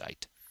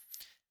foresight.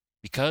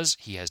 Because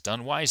he has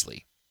done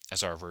wisely,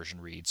 as our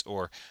version reads,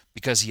 or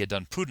because he had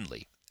done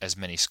prudently, as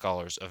many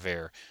scholars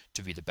aver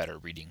to be the better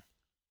reading.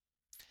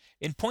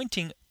 In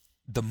pointing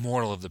the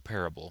moral of the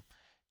parable,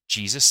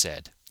 Jesus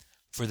said,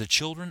 For the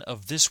children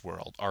of this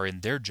world are in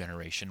their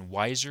generation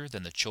wiser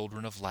than the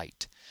children of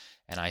light.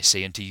 And I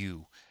say unto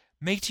you,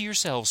 Make to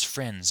yourselves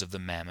friends of the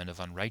mammon of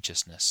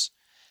unrighteousness,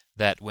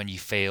 that when ye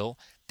fail,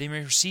 they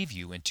may receive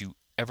you into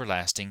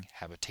everlasting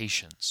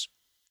habitations.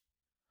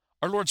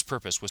 Our Lord's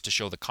purpose was to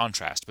show the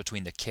contrast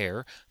between the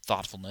care,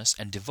 thoughtfulness,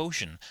 and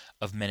devotion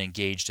of men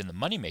engaged in the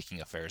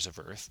money-making affairs of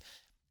earth,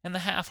 and the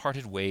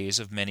half-hearted ways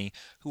of many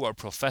who are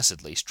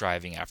professedly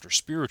striving after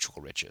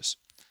spiritual riches.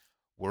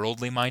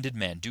 Worldly-minded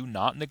men do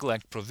not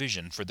neglect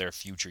provision for their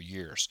future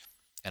years,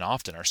 and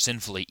often are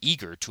sinfully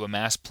eager to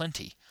amass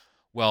plenty,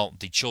 while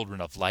the children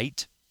of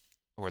light,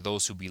 or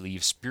those who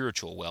believe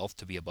spiritual wealth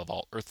to be above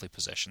all earthly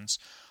possessions,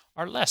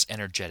 are less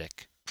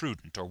energetic,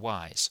 prudent, or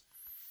wise.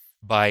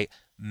 By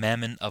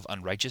mammon of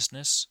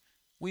unrighteousness,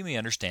 we may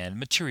understand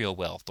material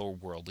wealth or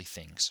worldly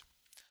things.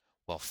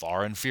 While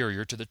far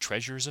inferior to the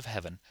treasures of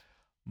heaven,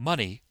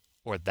 money,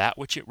 or that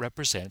which it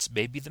represents,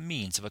 may be the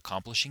means of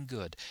accomplishing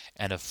good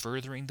and of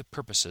furthering the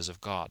purposes of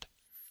God.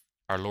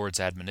 Our Lord's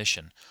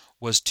admonition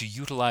was to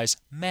utilize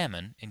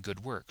mammon in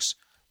good works.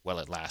 While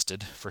it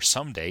lasted, for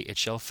some day it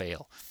shall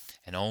fail,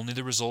 and only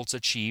the results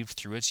achieved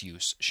through its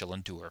use shall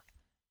endure.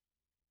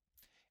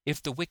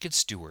 If the wicked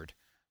steward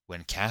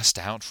when cast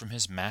out from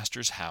his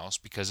master's house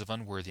because of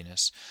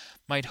unworthiness,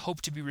 might hope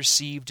to be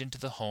received into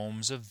the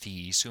homes of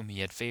these whom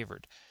he had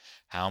favored,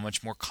 how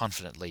much more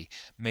confidently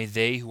may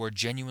they who are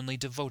genuinely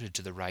devoted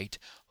to the right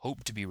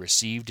hope to be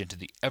received into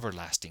the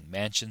everlasting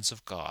mansions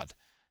of God.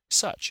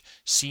 Such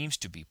seems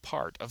to be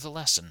part of the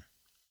lesson.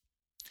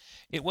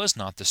 It was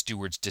not the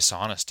steward's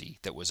dishonesty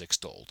that was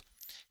extolled.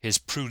 His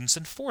prudence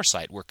and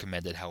foresight were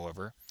commended,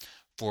 however,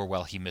 for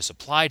while he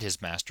misapplied his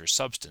master's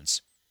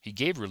substance, he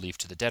gave relief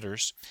to the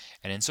debtors,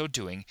 and in so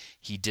doing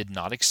he did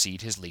not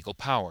exceed his legal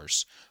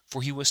powers,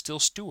 for he was still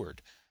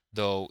steward,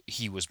 though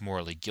he was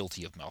morally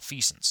guilty of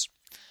malfeasance.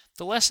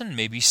 The lesson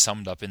may be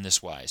summed up in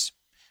this wise: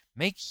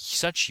 make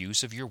such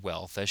use of your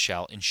wealth as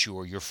shall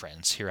ensure your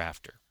friends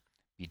hereafter.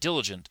 Be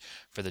diligent,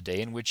 for the day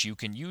in which you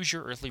can use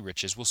your earthly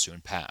riches will soon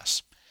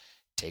pass.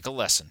 Take a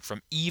lesson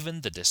from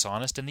even the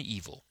dishonest and the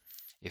evil.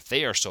 If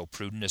they are so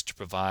prudent as to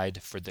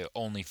provide for the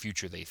only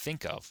future they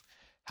think of,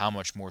 how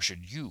much more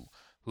should you,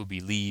 who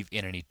believe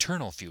in an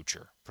eternal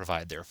future,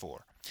 provide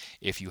therefor?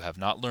 If you have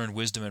not learned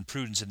wisdom and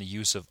prudence in the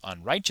use of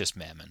unrighteous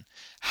mammon,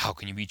 how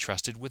can you be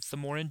trusted with the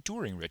more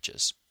enduring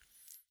riches?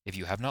 If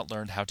you have not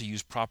learned how to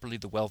use properly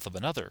the wealth of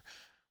another,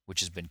 which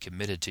has been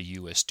committed to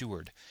you as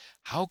steward,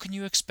 how can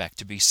you expect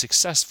to be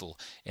successful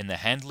in the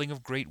handling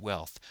of great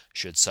wealth,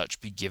 should such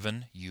be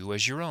given you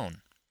as your own?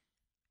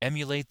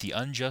 Emulate the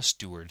unjust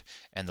steward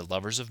and the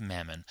lovers of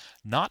mammon,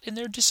 not in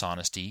their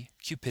dishonesty,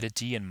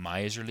 cupidity, and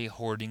miserly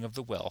hoarding of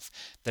the wealth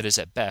that is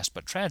at best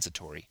but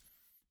transitory,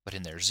 but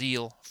in their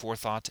zeal,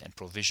 forethought, and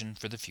provision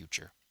for the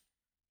future.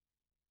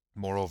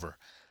 Moreover,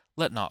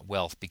 let not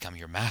wealth become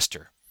your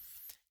master.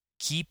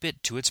 Keep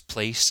it to its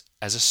place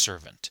as a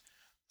servant,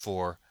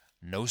 for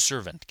no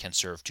servant can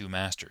serve two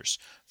masters,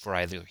 for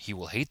either he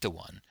will hate the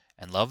one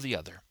and love the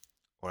other,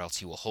 or else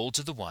he will hold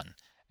to the one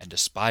and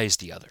despise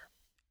the other.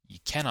 Ye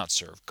cannot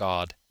serve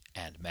God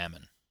and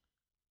mammon.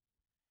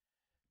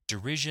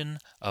 Derision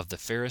of the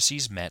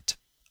Pharisees met,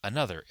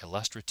 another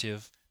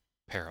illustrative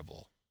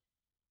parable.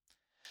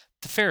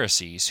 The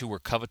Pharisees, who were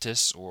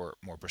covetous, or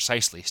more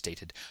precisely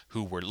stated,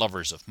 who were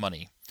lovers of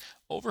money,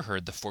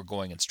 overheard the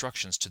foregoing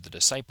instructions to the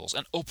disciples,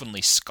 and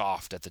openly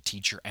scoffed at the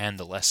teacher and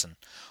the lesson.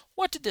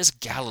 What did this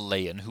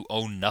Galilean, who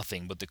owned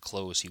nothing but the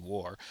clothes he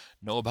wore,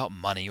 know about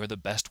money or the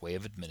best way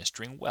of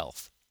administering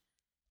wealth?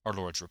 Our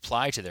Lord's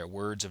reply to their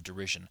words of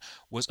derision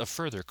was a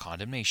further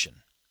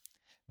condemnation.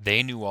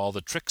 They knew all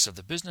the tricks of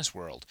the business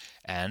world,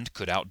 and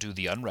could outdo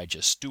the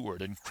unrighteous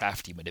steward in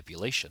crafty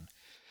manipulation.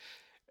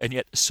 And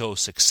yet so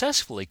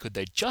successfully could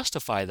they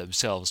justify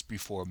themselves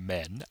before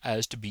men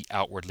as to be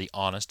outwardly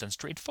honest and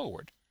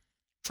straightforward.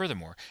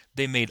 Furthermore,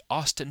 they made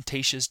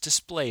ostentatious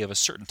display of a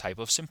certain type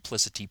of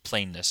simplicity,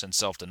 plainness, and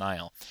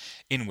self-denial,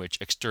 in which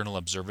external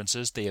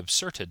observances they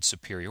asserted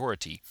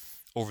superiority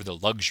over the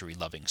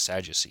luxury-loving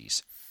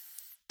Sadducees.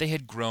 They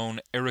had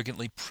grown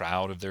arrogantly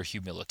proud of their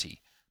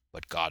humility,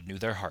 but God knew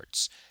their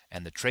hearts,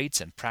 and the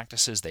traits and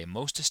practices they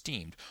most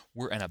esteemed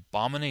were an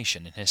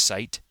abomination in His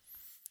sight.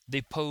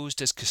 They posed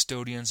as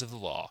custodians of the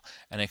law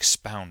and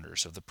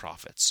expounders of the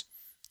prophets.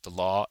 The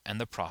law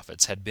and the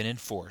prophets had been in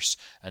force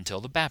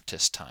until the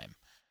Baptist time,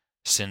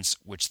 since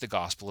which the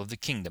gospel of the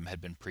kingdom had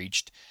been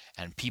preached,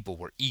 and people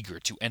were eager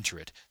to enter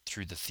it,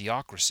 though the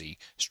theocracy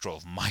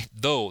strove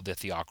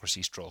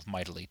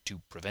mightily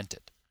to prevent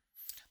it.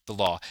 The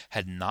law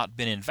had not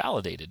been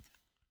invalidated.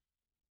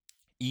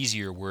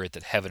 Easier were it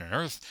that heaven and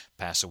earth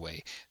pass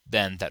away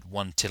than that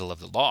one tittle of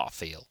the law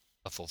fail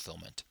of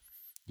fulfillment.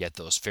 Yet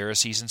those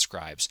Pharisees and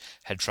scribes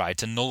had tried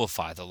to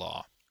nullify the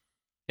law.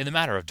 In the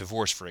matter of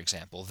divorce, for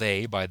example,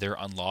 they, by their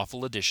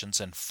unlawful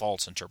additions and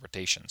false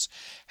interpretations,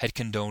 had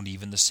condoned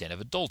even the sin of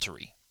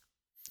adultery.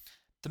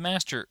 The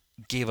Master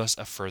gave us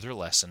a further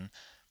lesson,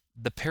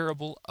 the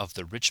parable of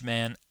the rich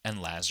man and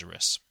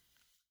Lazarus.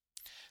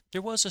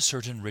 There was a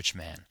certain rich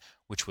man,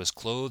 which was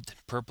clothed in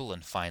purple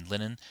and fine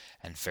linen,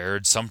 and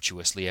fared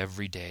sumptuously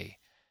every day.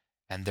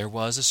 And there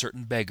was a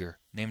certain beggar,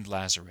 named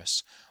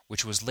Lazarus,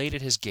 which was laid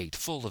at his gate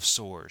full of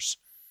sores,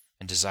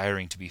 and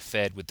desiring to be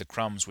fed with the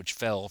crumbs which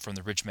fell from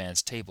the rich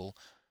man's table.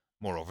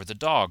 Moreover, the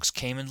dogs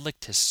came and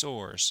licked his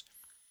sores.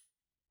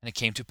 And it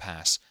came to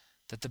pass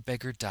that the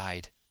beggar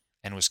died,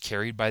 and was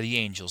carried by the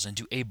angels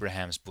into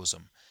Abraham's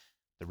bosom.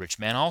 The rich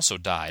man also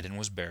died, and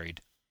was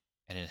buried.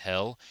 And in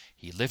hell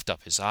he lift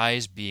up his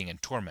eyes, being in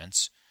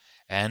torments,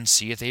 and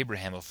seeth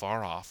Abraham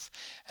afar off,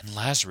 and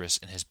Lazarus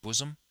in his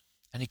bosom.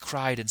 And he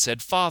cried and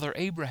said, Father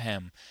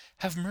Abraham,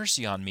 have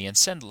mercy on me, and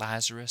send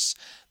Lazarus,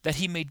 that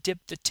he may dip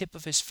the tip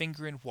of his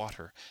finger in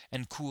water,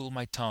 and cool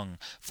my tongue,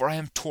 for I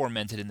am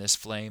tormented in this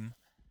flame.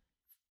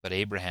 But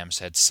Abraham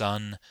said,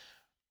 Son,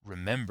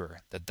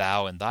 remember that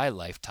thou in thy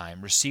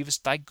lifetime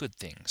receivest thy good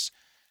things,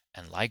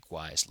 and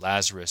likewise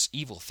Lazarus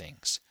evil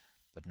things.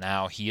 But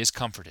now he is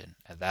comforted,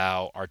 and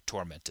thou art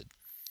tormented.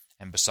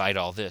 And beside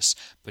all this,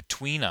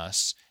 between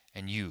us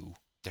and you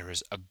there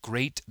is a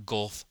great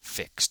gulf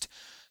fixed,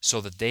 so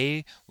that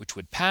they which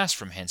would pass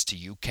from hence to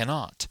you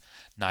cannot,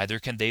 neither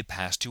can they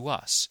pass to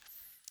us,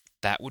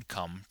 that would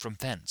come from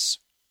thence.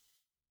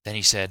 Then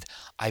he said,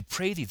 I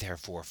pray thee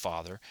therefore,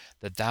 Father,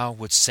 that thou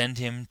wouldst send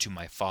him to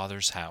my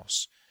father's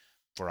house.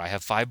 For I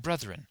have 5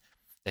 brethren,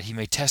 that he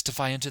may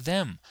testify unto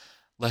them,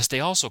 lest they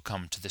also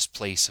come to this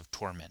place of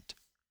torment.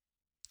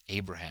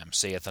 Abraham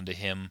saith unto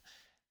him,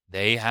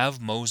 They have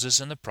Moses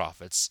and the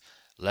prophets,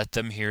 let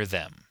them hear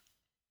them.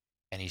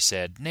 And he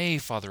said, Nay,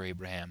 Father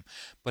Abraham,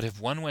 but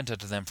if one went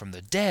unto them from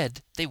the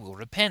dead, they will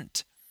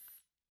repent.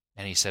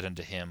 And he said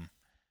unto him,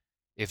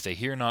 If they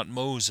hear not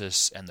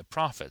Moses and the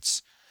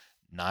prophets,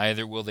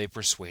 neither will they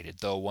persuade it,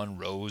 though one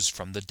rose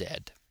from the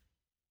dead.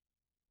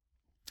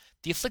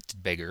 The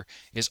afflicted beggar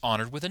is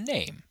honored with a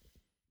name.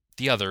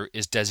 The other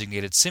is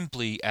designated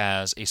simply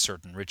as a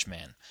certain rich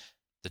man.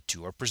 The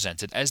two are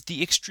presented as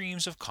the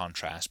extremes of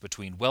contrast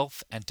between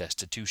wealth and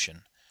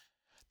destitution.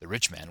 The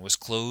rich man was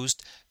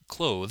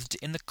clothed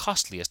in the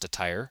costliest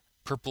attire,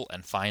 purple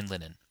and fine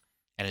linen,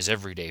 and his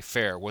everyday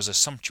fare was a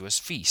sumptuous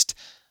feast.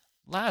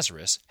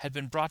 Lazarus had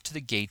been brought to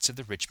the gates of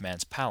the rich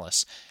man's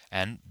palace,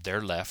 and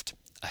there left,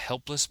 a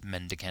helpless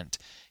mendicant,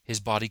 his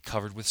body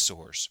covered with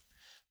sores.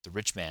 The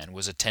rich man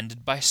was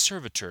attended by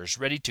servitors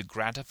ready to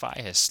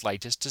gratify his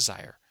slightest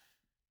desire.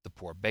 The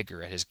poor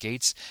beggar at his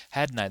gates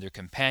had neither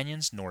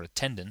companions nor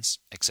attendants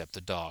except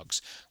the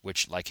dogs,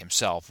 which, like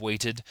himself,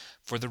 waited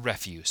for the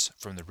refuse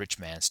from the rich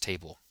man's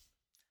table.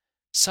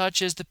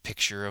 Such is the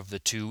picture of the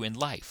two in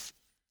life.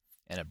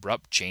 An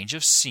abrupt change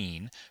of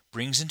scene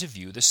brings into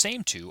view the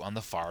same two on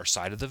the far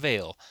side of the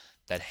veil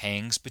that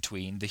hangs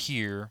between the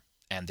here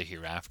and the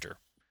hereafter.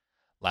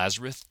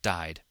 Lazarus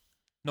died.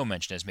 No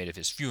mention is made of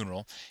his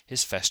funeral.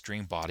 His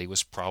festering body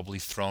was probably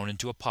thrown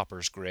into a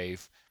pauper's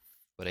grave.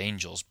 But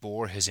angels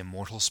bore his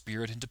immortal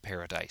spirit into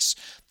paradise,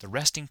 the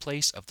resting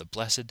place of the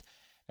blessed,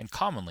 and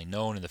commonly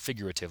known in the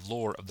figurative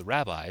lore of the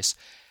rabbis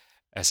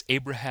as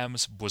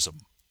Abraham's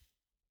bosom.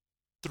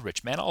 The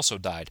rich man also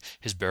died.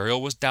 His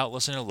burial was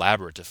doubtless an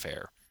elaborate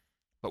affair,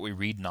 but we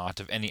read not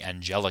of any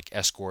angelic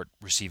escort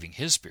receiving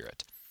his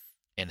spirit.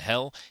 In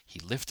hell he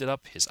lifted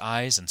up his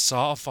eyes and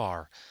saw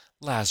afar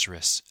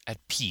Lazarus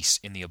at peace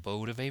in the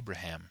abode of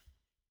Abraham.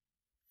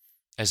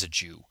 As a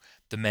Jew,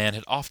 the man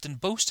had often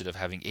boasted of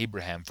having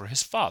Abraham for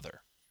his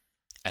father,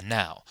 and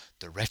now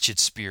the wretched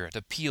spirit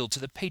appealed to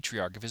the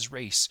patriarch of his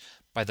race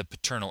by the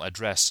paternal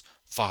address,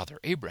 Father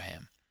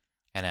Abraham,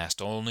 and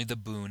asked only the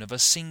boon of a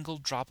single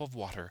drop of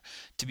water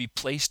to be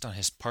placed on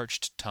his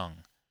parched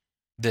tongue.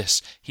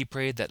 This he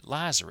prayed that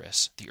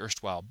Lazarus, the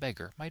erstwhile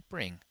beggar, might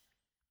bring.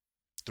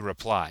 The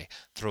reply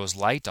throws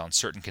light on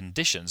certain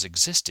conditions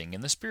existing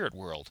in the spirit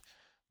world,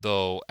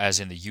 though,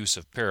 as in the use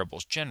of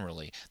parables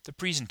generally, the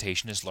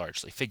presentation is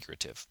largely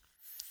figurative.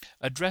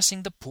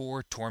 Addressing the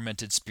poor,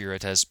 tormented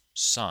spirit as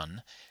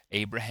son,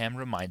 Abraham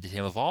reminded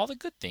him of all the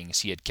good things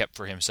he had kept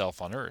for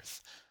himself on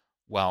earth,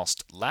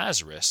 whilst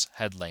Lazarus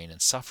had lain in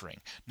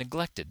suffering,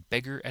 neglected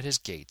beggar at his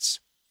gates.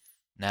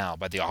 Now,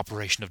 by the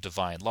operation of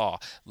divine law,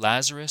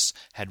 Lazarus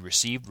had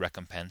received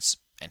recompense,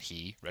 and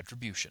he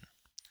retribution.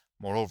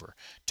 Moreover,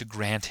 to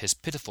grant his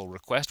pitiful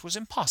request was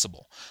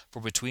impossible,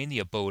 for between the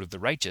abode of the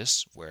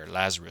righteous, where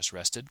Lazarus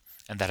rested,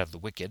 and that of the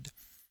wicked,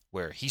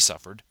 where he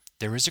suffered,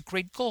 there is a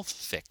great gulf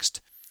fixed,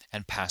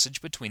 and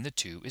passage between the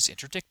two is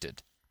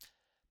interdicted.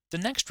 The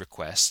next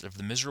request of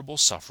the miserable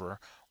sufferer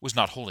was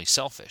not wholly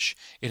selfish.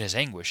 In his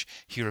anguish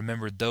he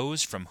remembered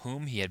those from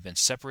whom he had been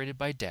separated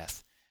by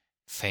death.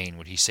 Fain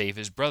would he save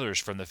his brothers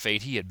from the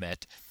fate he had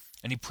met,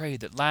 and he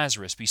prayed that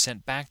Lazarus be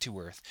sent back to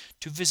earth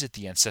to visit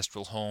the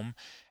ancestral home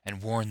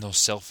and warn those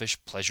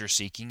selfish,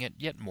 pleasure-seeking,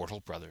 yet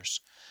mortal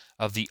brothers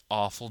of the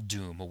awful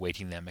doom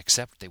awaiting them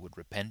except they would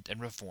repent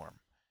and reform.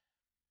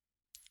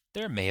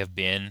 There may have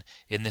been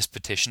in this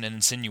petition an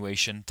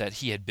insinuation that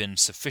he had been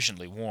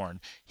sufficiently warned,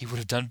 he would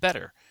have done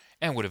better,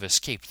 and would have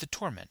escaped the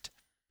torment.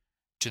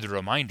 To the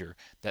reminder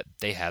that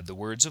they had the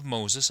words of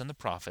Moses and the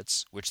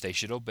prophets, which they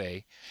should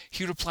obey,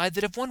 he replied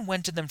that if one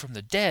went to them from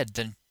the dead,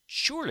 then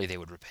surely they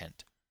would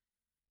repent.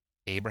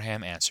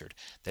 Abraham answered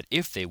that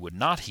if they would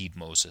not heed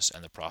Moses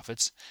and the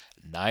prophets,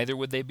 neither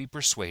would they be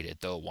persuaded,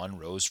 though one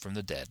rose from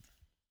the dead.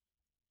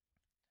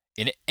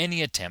 In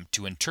any attempt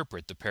to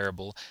interpret the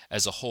parable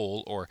as a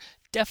whole, or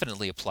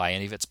definitely apply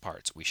any of its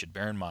parts, we should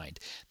bear in mind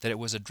that it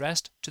was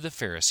addressed to the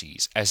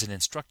Pharisees as an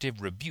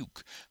instructive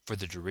rebuke for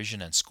the derision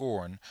and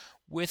scorn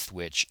with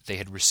which they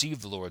had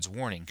received the Lord's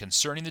warning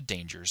concerning the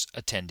dangers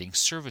attending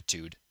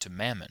servitude to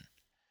mammon.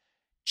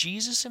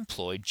 Jesus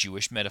employed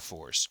Jewish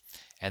metaphors,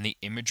 and the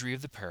imagery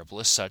of the parable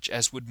is such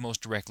as would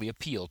most directly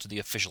appeal to the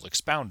official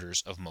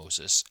expounders of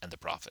Moses and the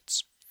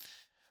prophets.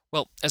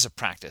 Well, as a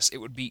practice, it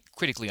would be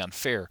critically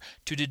unfair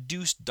to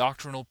deduce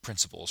doctrinal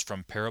principles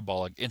from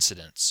parabolic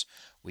incidents.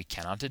 We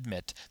cannot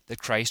admit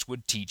that Christ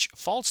would teach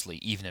falsely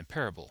even in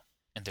parable,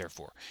 and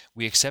therefore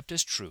we accept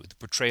as true the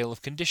portrayal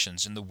of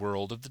conditions in the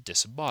world of the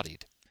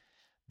disembodied.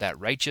 That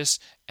righteous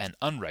and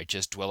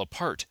unrighteous dwell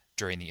apart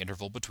during the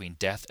interval between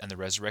death and the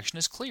resurrection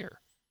is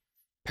clear.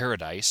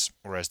 Paradise,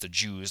 or as the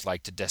Jews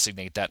like to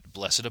designate that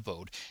blessed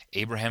abode,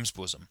 Abraham's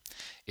bosom,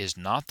 is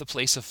not the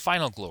place of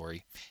final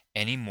glory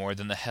any more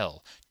than the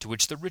hell to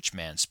which the rich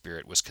man's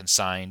spirit was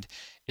consigned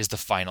is the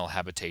final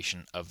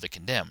habitation of the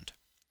condemned.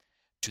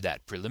 To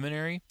that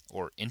preliminary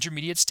or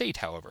intermediate state,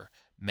 however,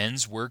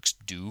 men's works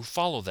do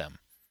follow them,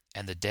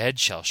 and the dead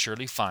shall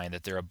surely find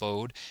that their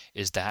abode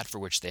is that for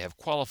which they have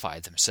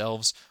qualified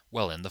themselves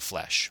while in the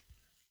flesh.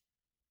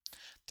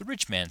 The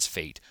rich man's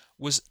fate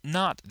was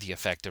not the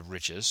effect of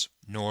riches,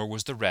 nor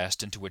was the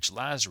rest into which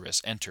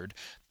Lazarus entered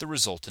the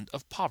resultant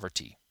of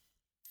poverty.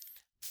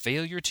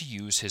 Failure to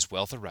use his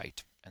wealth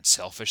aright, and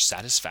selfish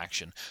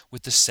satisfaction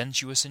with the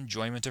sensuous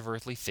enjoyment of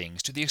earthly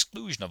things to the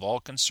exclusion of all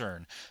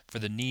concern for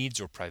the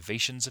needs or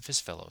privations of his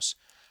fellows,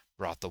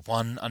 brought the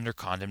one under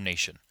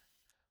condemnation,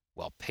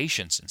 while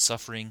patience in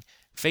suffering,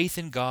 faith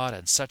in God,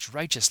 and such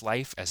righteous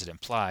life as it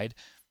implied,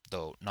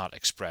 though not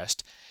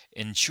expressed,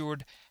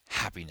 ensured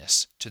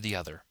happiness to the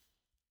other.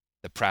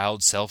 The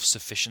proud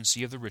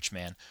self-sufficiency of the rich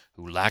man,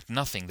 who lacked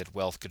nothing that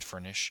wealth could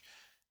furnish,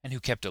 and who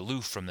kept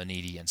aloof from the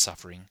needy and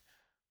suffering,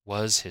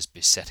 was his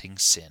besetting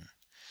sin.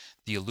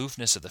 The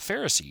aloofness of the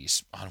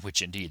Pharisees, on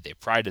which indeed they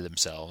prided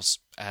themselves,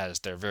 as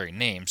their very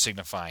name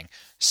signifying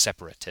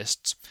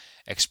separatists,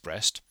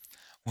 expressed,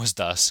 was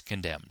thus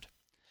condemned.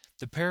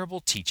 The parable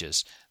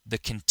teaches the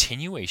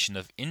continuation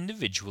of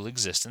individual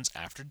existence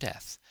after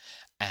death,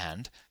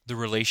 and the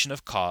relation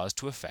of cause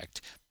to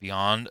effect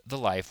beyond the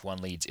life one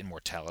leads in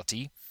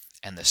mortality,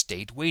 and the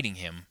state waiting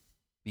him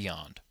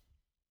beyond.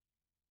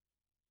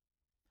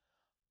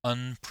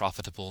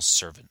 Unprofitable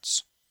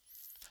servants.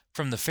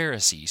 From the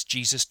Pharisees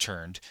Jesus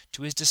turned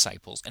to his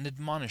disciples and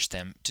admonished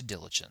them to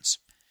diligence.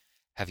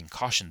 Having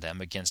cautioned them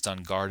against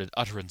unguarded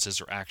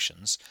utterances or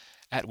actions,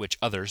 at which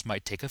others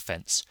might take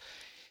offense,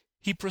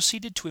 he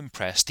proceeded to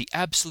impress the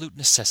absolute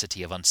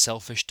necessity of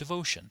unselfish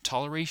devotion,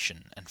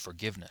 toleration, and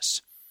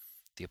forgiveness.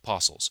 The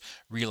apostles,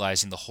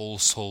 realizing the whole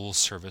soul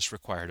service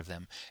required of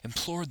them,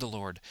 implored the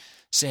Lord,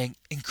 saying,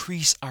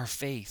 "Increase our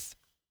faith."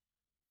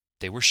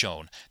 They were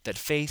shown that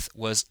faith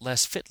was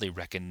less fitly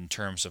reckoned in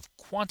terms of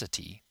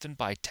quantity than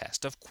by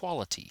test of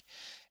quality,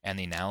 and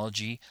the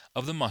analogy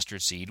of the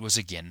mustard seed was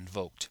again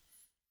invoked.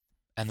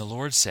 And the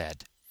Lord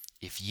said,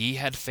 "If ye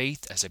had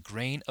faith as a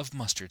grain of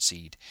mustard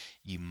seed,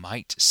 ye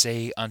might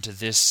say unto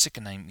this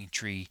sycamore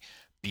tree,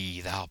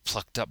 Be thou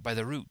plucked up by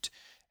the root,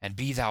 and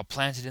be thou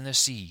planted in the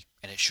sea,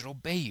 and it should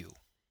obey you."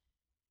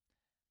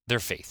 Their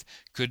faith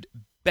could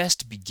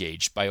best be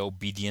gauged by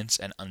obedience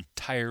and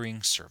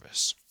untiring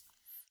service.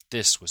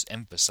 This was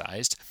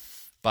emphasized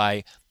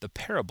by the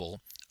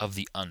parable of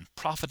the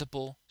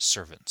unprofitable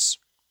servants.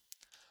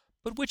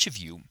 But which of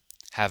you,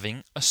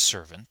 having a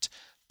servant,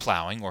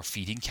 plowing or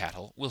feeding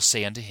cattle, will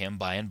say unto him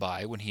by and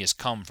by, when he is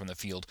come from the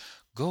field,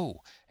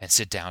 Go and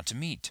sit down to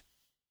meat?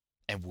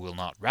 And will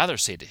not rather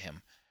say to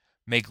him,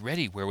 Make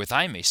ready wherewith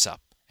I may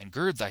sup, and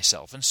gird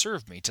thyself, and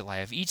serve me till I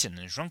have eaten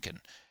and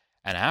drunken,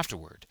 and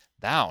afterward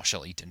thou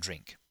shalt eat and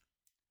drink?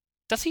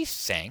 Doth he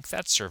thank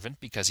that servant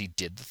because he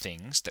did the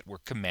things that were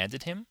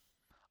commanded him?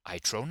 I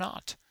trow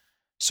not.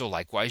 So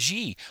likewise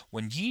ye,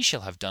 when ye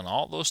shall have done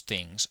all those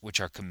things which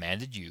are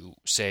commanded you,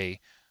 say,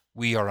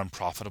 We are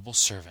unprofitable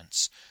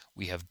servants.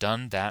 We have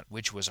done that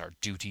which was our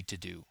duty to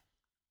do.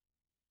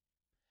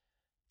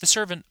 The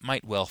servant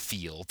might well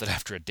feel that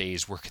after a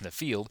day's work in the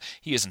field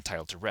he is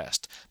entitled to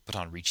rest, but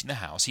on reaching the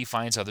house he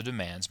finds other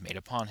demands made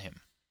upon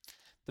him.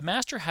 The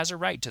master has a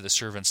right to the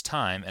servant's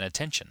time and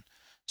attention.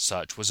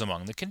 Such was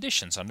among the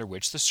conditions under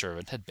which the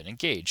servant had been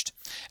engaged,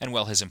 and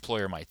while his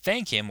employer might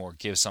thank him or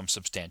give some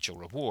substantial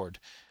reward,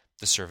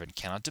 the servant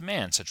cannot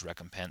demand such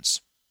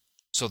recompense.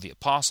 So the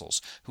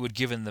apostles, who had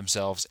given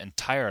themselves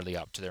entirely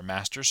up to their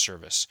master's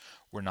service,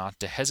 were not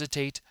to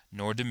hesitate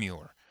nor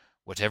demur,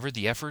 whatever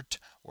the effort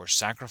or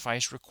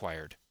sacrifice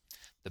required.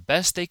 The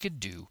best they could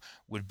do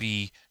would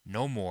be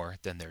no more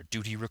than their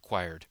duty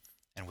required,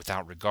 and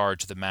without regard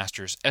to the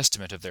master's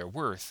estimate of their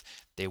worth,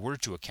 they were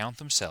to account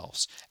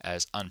themselves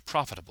as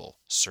unprofitable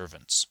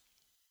servants.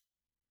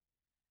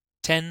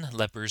 10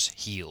 lepers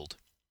healed.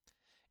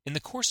 In the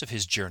course of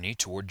his journey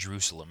toward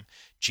Jerusalem,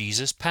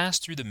 Jesus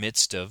passed through the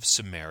midst of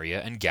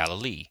Samaria and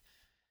Galilee.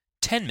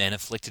 10 men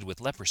afflicted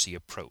with leprosy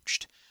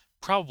approached.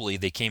 Probably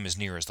they came as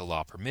near as the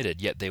law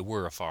permitted, yet they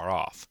were afar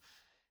off.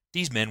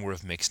 These men were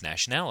of mixed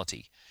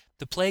nationality.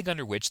 The plague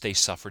under which they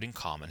suffered in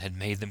common had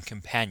made them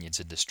companions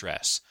in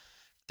distress.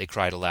 They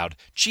cried aloud,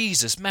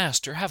 Jesus,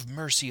 Master, have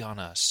mercy on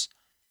us.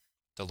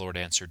 The Lord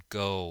answered,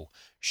 Go,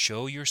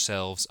 show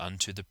yourselves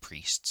unto the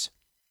priests.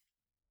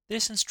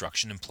 This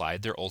instruction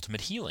implied their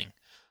ultimate healing.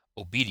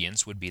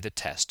 Obedience would be the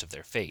test of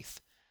their faith.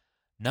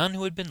 None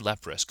who had been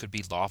leprous could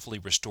be lawfully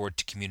restored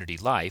to community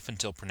life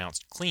until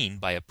pronounced clean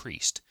by a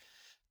priest.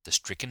 The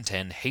stricken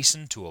 10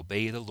 hastened to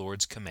obey the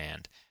Lord's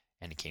command,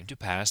 and it came to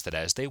pass that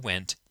as they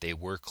went, they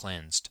were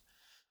cleansed.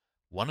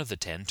 One of the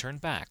 10 turned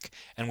back,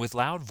 and with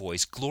loud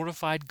voice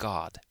glorified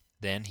God.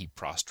 Then he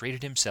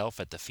prostrated himself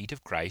at the feet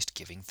of Christ,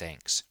 giving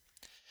thanks.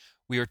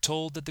 We are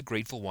told that the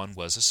grateful one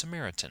was a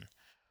Samaritan,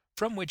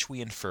 from which we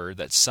infer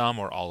that some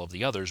or all of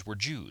the others were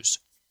Jews.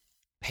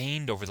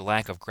 Pained over the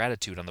lack of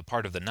gratitude on the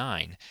part of the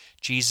 9,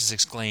 Jesus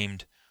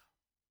exclaimed,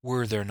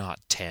 Were there not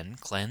 10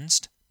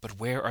 cleansed? But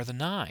where are the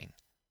 9?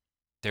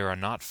 There are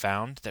not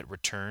found that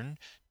return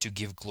to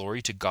give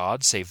glory to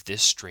God save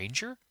this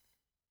stranger?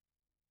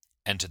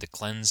 And to the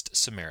cleansed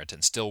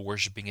Samaritan, still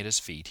worshipping at his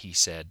feet, he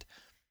said,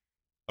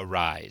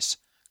 Arise,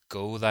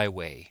 go thy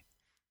way,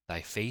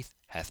 thy faith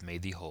hath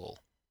made thee whole.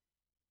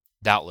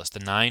 Doubtless the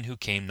 9 who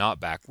came not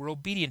back were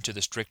obedient to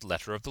the strict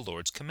letter of the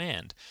Lord's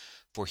command,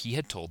 for he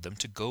had told them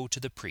to go to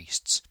the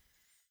priests.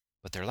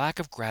 But their lack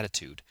of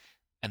gratitude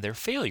and their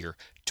failure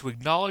to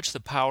acknowledge the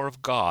power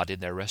of God in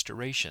their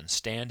restoration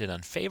stand in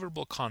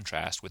unfavorable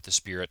contrast with the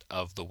spirit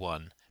of the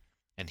one,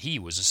 and he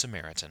was a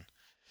Samaritan.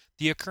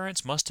 The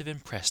occurrence must have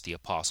impressed the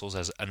apostles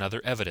as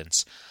another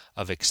evidence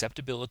of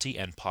acceptability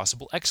and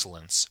possible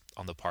excellence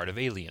on the part of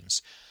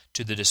aliens,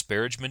 to the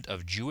disparagement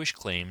of Jewish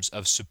claims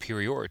of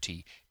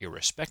superiority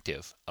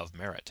irrespective of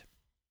merit.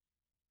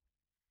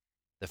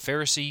 The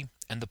Pharisee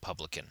and the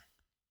Publican.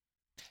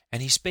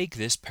 And he spake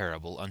this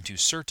parable unto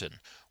certain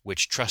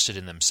which trusted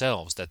in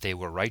themselves that they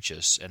were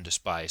righteous, and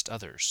despised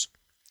others.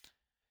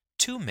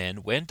 2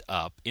 men went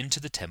up into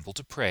the temple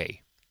to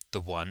pray, the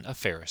one a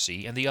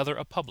Pharisee, and the other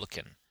a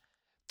publican.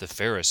 The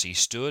Pharisee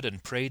stood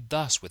and prayed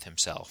thus with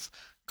himself,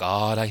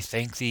 God, I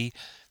thank thee,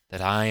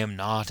 that I am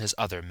not as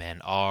other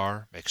men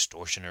are,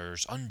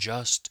 extortioners,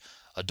 unjust,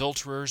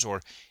 adulterers,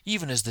 or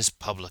even as this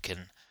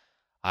publican.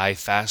 I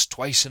fast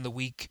twice in the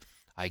week,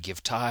 I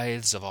give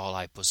tithes of all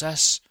I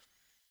possess.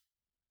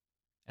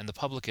 And the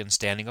publican,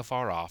 standing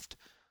afar off,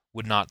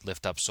 would not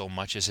lift up so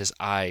much as his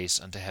eyes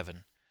unto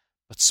heaven,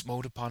 but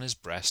smote upon his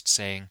breast,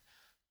 saying,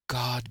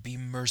 God, be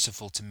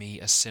merciful to me,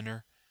 a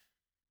sinner.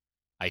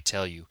 I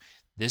tell you,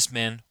 this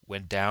man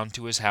went down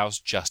to his house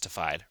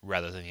justified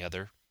rather than the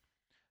other.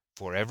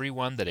 For every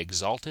one that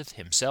exalteth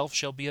himself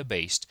shall be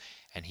abased,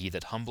 and he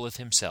that humbleth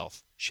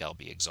himself shall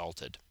be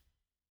exalted.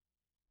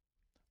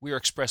 We are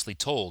expressly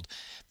told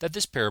that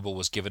this parable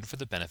was given for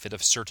the benefit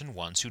of certain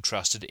ones who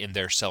trusted in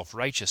their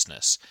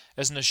self-righteousness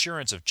as an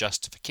assurance of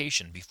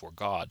justification before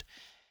God.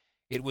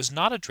 It was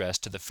not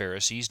addressed to the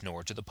Pharisees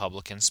nor to the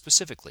publicans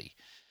specifically.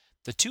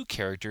 The 2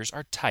 characters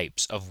are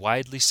types of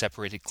widely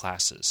separated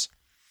classes.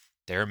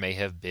 There may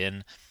have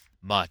been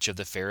much of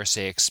the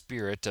Pharisaic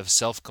spirit of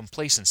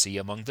self-complacency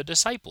among the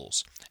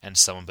disciples, and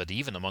some of it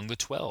even among the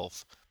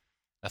 12.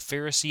 A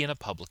Pharisee and a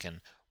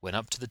publican went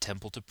up to the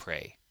temple to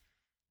pray.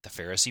 The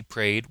Pharisee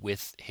prayed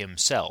with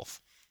himself.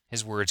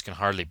 His words can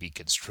hardly be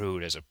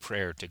construed as a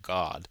prayer to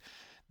God.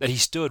 That he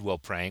stood while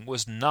praying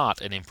was not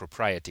an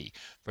impropriety,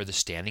 for the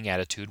standing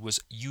attitude was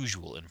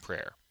usual in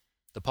prayer.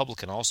 The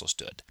publican also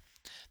stood.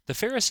 The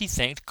Pharisee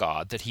thanked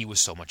God that he was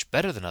so much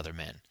better than other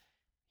men.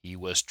 He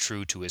was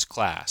true to his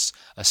class,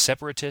 a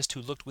separatist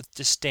who looked with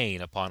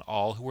disdain upon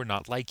all who were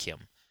not like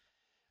him.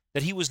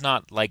 That he was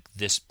not like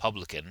this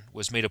publican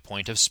was made a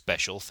point of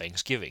special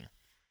thanksgiving.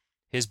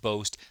 His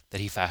boast that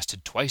he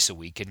fasted twice a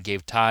week and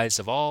gave tithes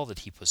of all that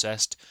he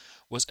possessed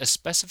was a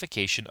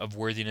specification of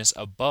worthiness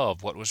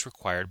above what was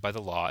required by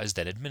the law as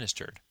then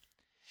administered.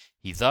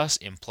 He thus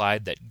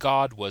implied that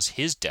God was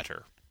his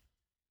debtor.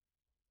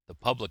 The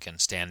publican,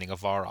 standing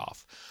afar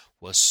off,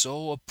 was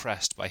so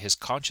oppressed by his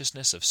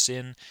consciousness of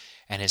sin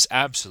and his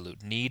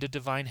absolute need of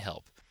divine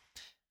help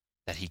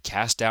that he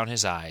cast down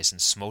his eyes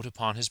and smote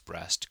upon his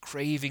breast,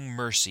 craving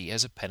mercy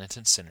as a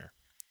penitent sinner.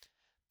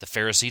 The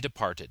Pharisee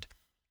departed,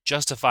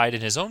 justified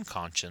in his own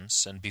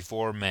conscience and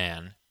before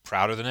man,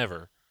 prouder than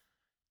ever.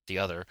 The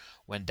other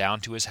went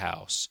down to his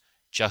house,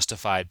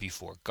 justified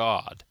before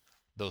God,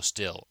 though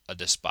still a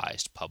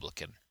despised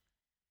publican.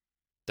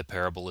 The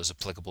parable is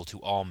applicable to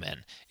all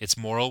men. Its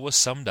moral was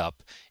summed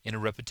up in a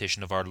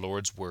repetition of our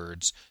Lord's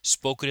words,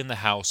 spoken in the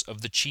house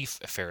of the chief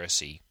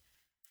Pharisee.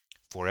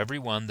 For every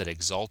one that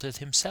exalteth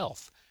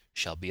himself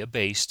shall be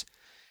abased,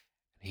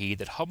 and he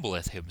that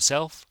humbleth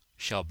himself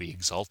shall be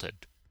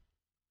exalted.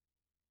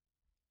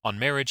 On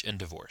marriage and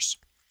divorce.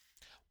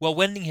 While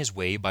wending his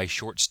way by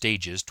short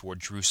stages toward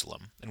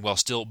Jerusalem, and while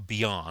still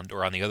beyond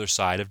or on the other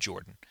side of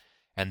Jordan,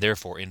 and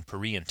therefore in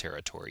Perean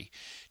territory,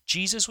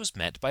 Jesus was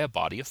met by a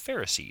body of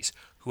Pharisees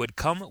who had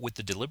come with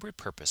the deliberate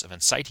purpose of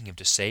inciting him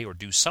to say or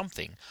do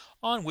something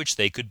on which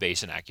they could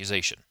base an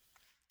accusation.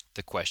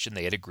 The question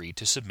they had agreed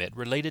to submit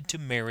related to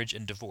marriage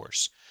and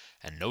divorce,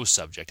 and no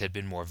subject had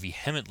been more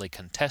vehemently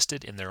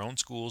contested in their own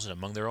schools and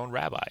among their own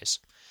rabbis.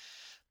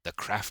 The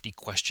crafty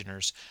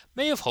questioners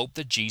may have hoped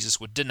that Jesus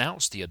would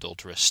denounce the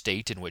adulterous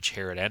state in which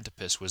Herod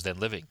Antipas was then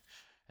living,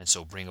 and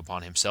so bring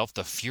upon himself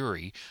the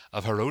fury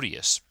of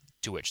Herodias,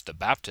 to which the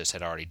Baptist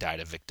had already died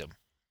a victim.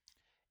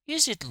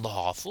 "Is it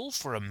lawful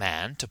for a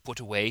man to put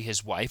away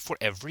his wife for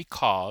every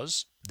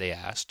cause?" they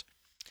asked.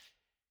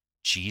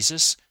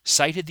 Jesus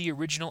cited the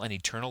original and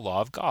eternal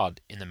law of God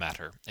in the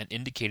matter, and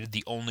indicated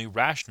the only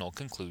rational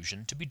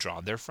conclusion to be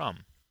drawn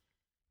therefrom.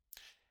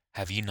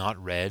 "Have ye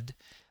not read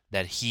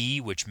that he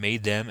which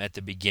made them at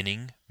the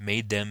beginning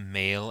made them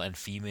male and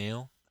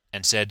female,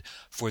 and said,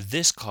 For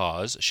this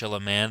cause shall a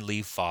man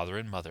leave father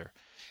and mother,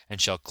 and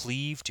shall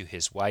cleave to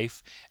his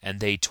wife, and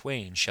they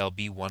twain shall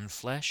be one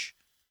flesh?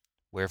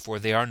 Wherefore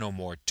they are no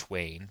more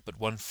twain, but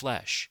one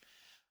flesh.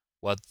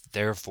 What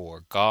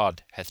therefore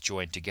God hath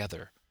joined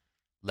together,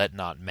 let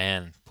not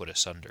man put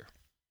asunder."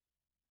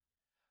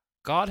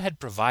 God had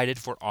provided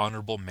for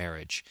honorable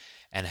marriage,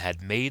 and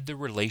had made the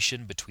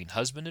relation between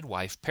husband and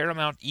wife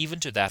paramount even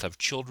to that of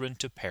children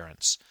to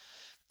parents.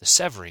 The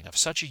severing of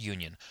such a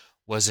union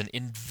was an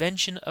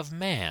invention of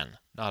man,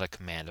 not a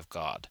command of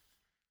God.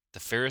 The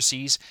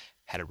Pharisees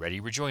had a ready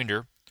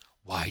rejoinder.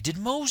 Why did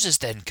Moses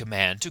then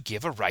command to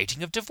give a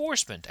writing of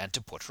divorcement and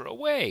to put her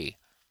away?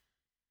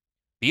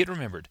 Be it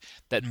remembered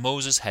that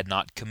Moses had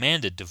not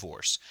commanded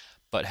divorce,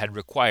 but had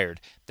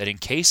required that in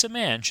case a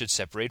man should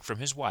separate from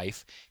his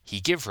wife, he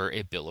give her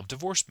a bill of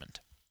divorcement.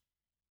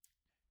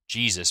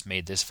 Jesus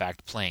made this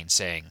fact plain,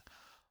 saying,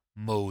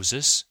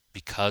 Moses,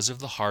 because of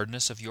the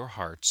hardness of your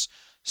hearts,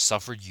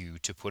 suffered you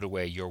to put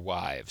away your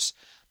wives,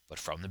 but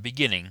from the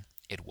beginning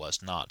it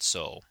was not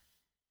so.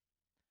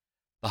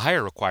 The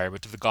higher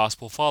requirement of the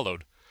gospel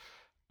followed.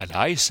 And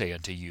I say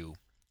unto you,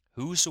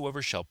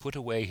 whosoever shall put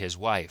away his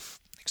wife,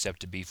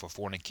 except it be for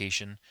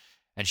fornication,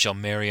 and shall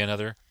marry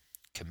another,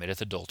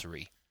 committeth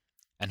adultery.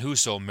 And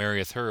whoso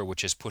marrieth her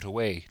which is put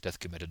away doth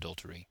commit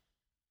adultery.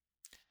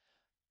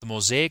 The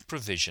Mosaic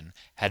provision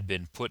had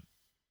been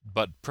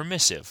but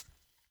permissive,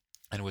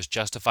 and was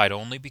justified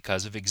only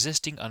because of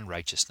existing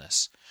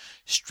unrighteousness.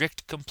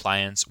 Strict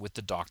compliance with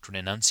the doctrine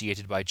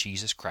enunciated by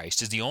Jesus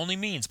Christ is the only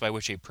means by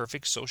which a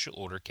perfect social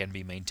order can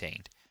be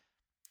maintained.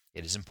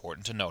 It is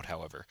important to note,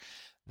 however,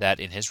 that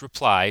in his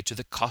reply to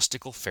the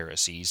caustical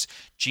Pharisees,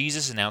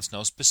 Jesus announced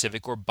no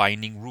specific or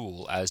binding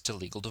rule as to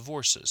legal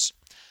divorces.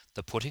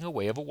 The putting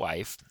away of a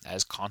wife,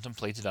 as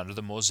contemplated under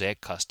the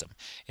Mosaic custom,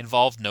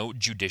 involved no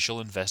judicial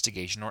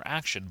investigation or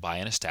action by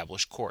an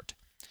established court.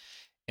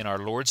 In our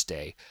Lord's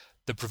day,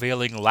 the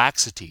prevailing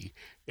laxity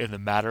in the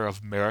matter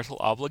of marital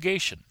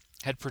obligation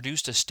had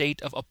produced a state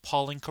of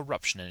appalling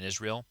corruption in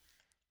Israel.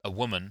 A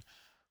woman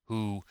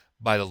who,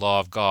 by the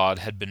law of God,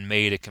 had been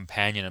made a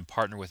companion and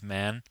partner with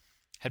man,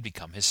 had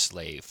become his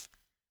slave.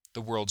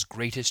 The world's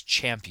greatest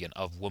champion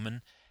of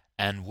woman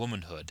and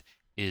womanhood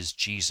is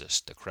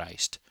Jesus the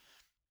Christ.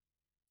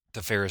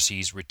 The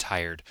Pharisees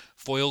retired,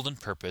 foiled in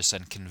purpose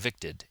and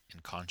convicted in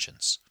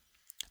conscience.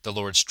 The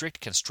Lord's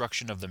strict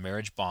construction of the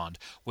marriage bond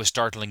was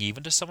startling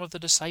even to some of the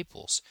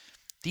disciples.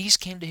 These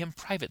came to him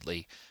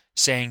privately,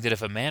 saying that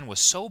if a man was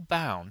so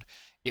bound,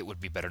 it would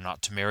be better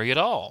not to marry at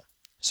all.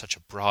 Such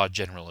a broad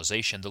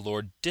generalization the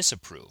Lord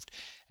disapproved,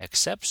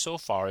 except so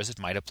far as it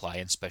might apply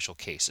in special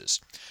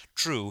cases.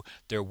 True,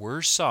 there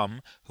were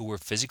some who were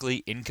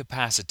physically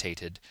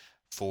incapacitated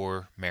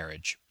for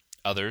marriage.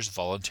 Others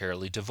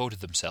voluntarily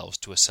devoted themselves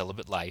to a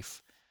celibate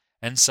life,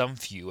 and some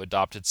few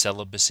adopted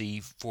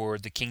celibacy for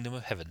the kingdom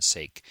of heaven's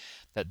sake,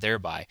 that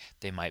thereby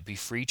they might be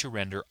free to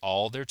render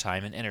all their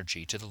time and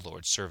energy to the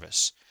Lord's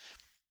service.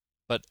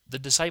 But the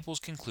disciples'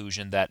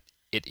 conclusion that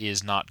it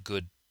is not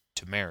good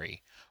to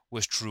marry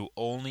was true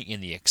only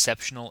in the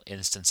exceptional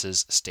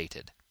instances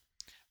stated.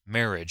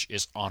 Marriage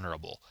is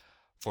honorable,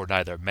 for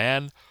neither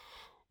man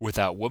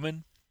without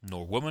woman,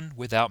 nor woman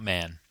without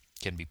man,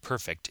 can be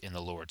perfect in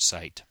the Lord's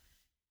sight.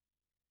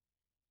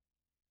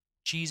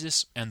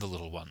 Jesus and the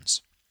little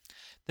ones.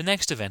 The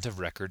next event of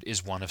record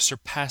is one of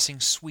surpassing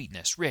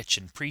sweetness, rich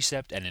in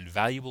precept and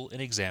invaluable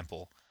in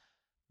example.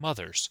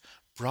 Mothers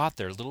brought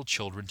their little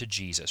children to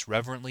Jesus,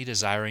 reverently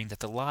desiring that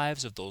the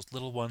lives of those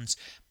little ones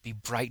be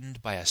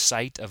brightened by a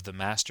sight of the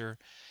Master,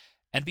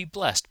 and be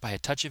blessed by a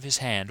touch of his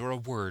hand or a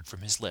word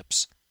from his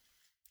lips.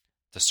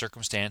 The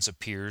circumstance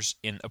appears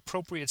in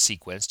appropriate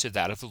sequence to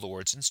that of the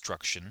Lord's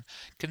instruction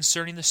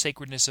concerning the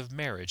sacredness of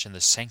marriage and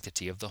the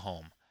sanctity of the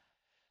home.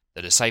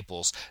 The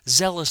disciples,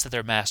 zealous that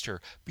their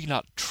Master be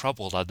not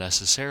troubled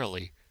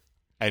unnecessarily,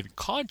 and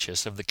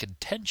conscious of the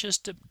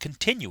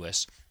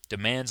continuous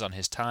demands on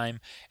his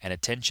time and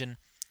attention,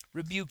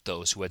 rebuked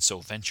those who had so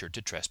ventured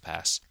to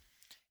trespass.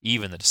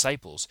 Even the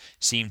disciples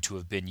seem to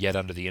have been yet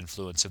under the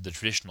influence of the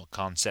traditional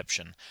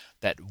conception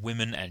that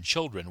women and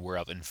children were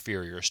of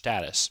inferior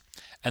status,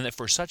 and that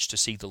for such to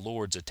seek the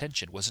Lord's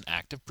attention was an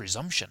act of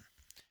presumption.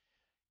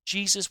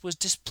 Jesus was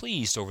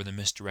displeased over the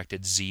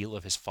misdirected zeal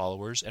of his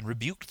followers and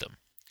rebuked them.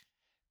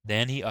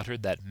 Then he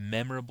uttered that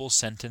memorable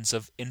sentence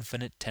of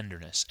infinite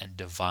tenderness and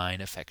divine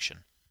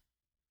affection.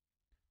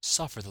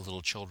 Suffer the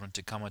little children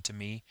to come unto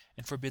me,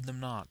 and forbid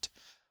them not,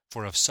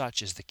 for of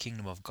such is the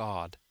kingdom of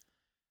God.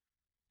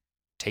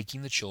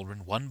 Taking the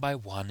children one by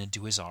one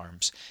into his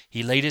arms,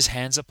 he laid his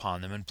hands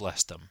upon them and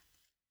blessed them.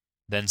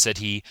 Then said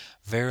he,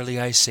 Verily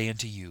I say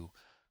unto you,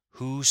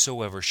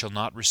 whosoever shall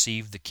not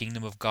receive the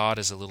kingdom of God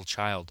as a little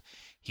child,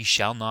 he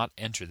shall not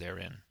enter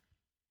therein.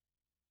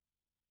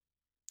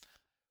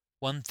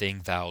 One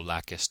thing thou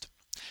lackest.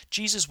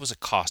 Jesus was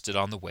accosted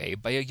on the way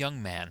by a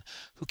young man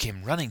who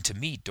came running to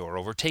meet or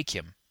overtake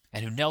him,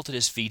 and who knelt at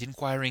his feet,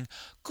 inquiring,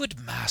 Good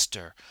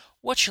Master,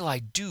 what shall I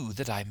do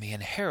that I may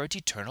inherit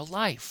eternal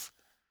life?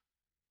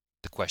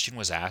 The question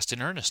was asked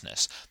in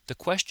earnestness. The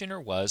questioner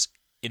was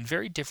in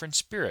very different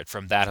spirit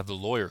from that of the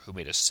lawyer who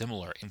made a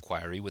similar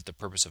inquiry with the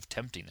purpose of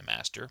tempting the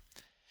Master.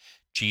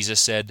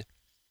 Jesus said,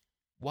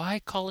 Why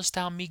callest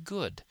thou me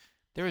good?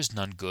 There is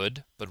none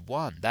good but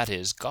one, that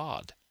is,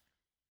 God.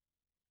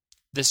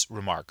 This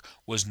remark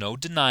was no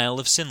denial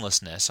of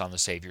sinlessness on the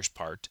Saviour's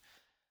part.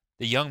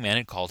 The young man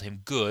had called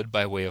him good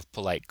by way of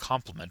polite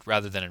compliment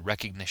rather than in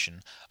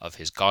recognition of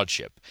his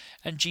godship,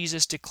 and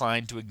Jesus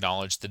declined to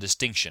acknowledge the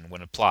distinction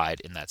when applied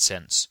in that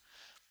sense.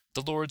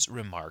 The Lord's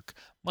remark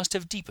must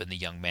have deepened the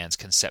young man's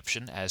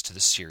conception as to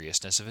the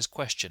seriousness of his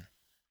question.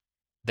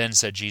 Then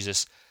said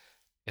Jesus,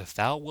 "If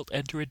thou wilt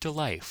enter into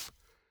life,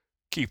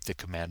 keep the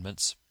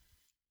commandments."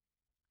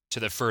 To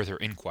the further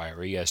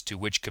inquiry as to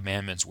which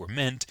commandments were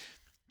meant,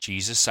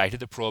 Jesus cited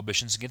the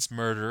prohibitions against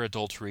murder,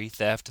 adultery,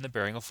 theft, and the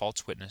bearing of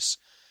false witness,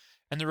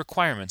 and the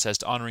requirements as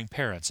to honoring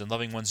parents and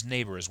loving one's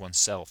neighbor as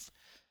oneself.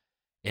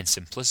 In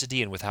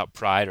simplicity and without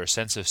pride or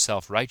sense of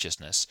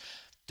self-righteousness,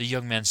 the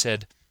young man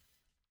said,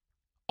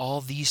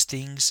 "All these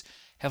things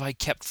have I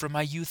kept from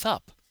my youth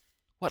up.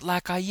 What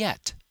lack I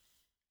yet?"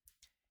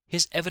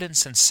 His evident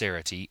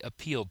sincerity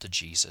appealed to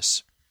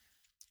Jesus,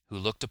 who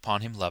looked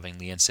upon him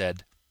lovingly and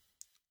said,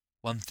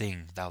 "One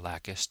thing thou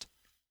lackest.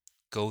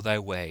 Go thy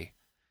way,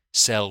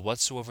 sell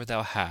whatsoever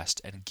thou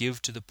hast, and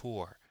give to the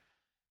poor,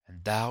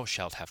 and thou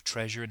shalt have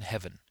treasure in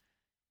heaven.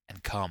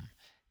 And come,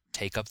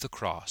 take up the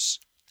cross,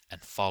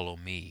 and follow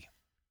me."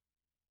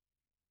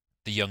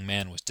 The young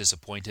man was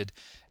disappointed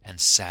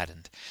and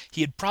saddened.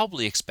 He had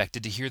probably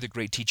expected to hear the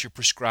great teacher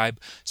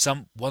prescribe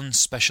some one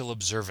special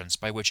observance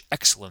by which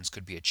excellence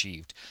could be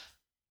achieved.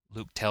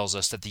 Luke tells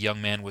us that the young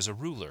man was a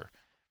ruler.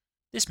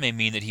 This may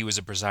mean that he was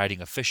a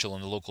presiding official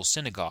in the local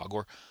synagogue,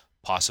 or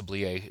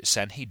possibly a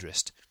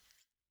sanhedrist.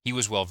 He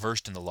was well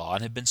versed in the law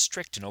and had been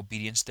strict in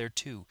obedience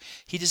thereto.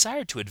 He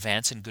desired to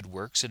advance in good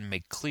works and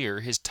make clear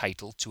his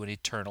title to an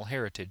eternal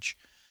heritage.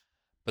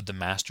 But the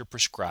master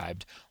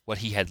prescribed what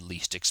he had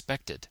least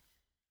expected.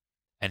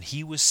 And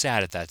he was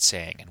sad at that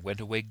saying, and went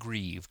away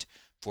grieved,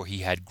 for he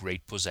had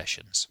great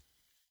possessions.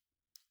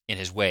 In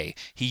his way,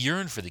 he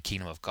yearned for the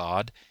kingdom of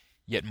God,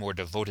 yet more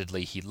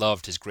devotedly he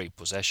loved his great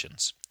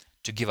possessions.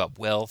 To give up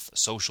wealth,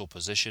 social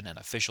position, and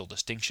official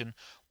distinction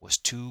was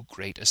too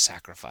great a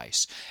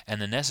sacrifice,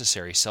 and the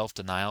necessary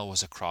self-denial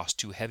was a cross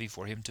too heavy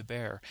for him to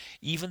bear,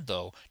 even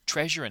though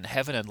treasure in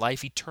heaven and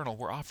life eternal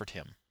were offered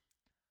him.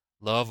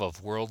 Love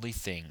of worldly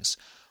things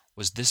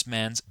was this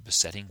man's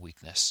besetting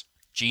weakness.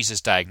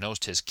 Jesus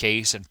diagnosed his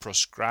case and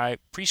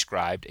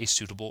prescribed a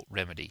suitable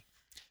remedy.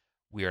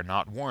 We are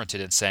not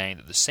warranted in saying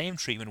that the same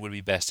treatment would be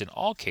best in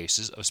all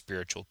cases of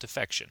spiritual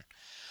defection,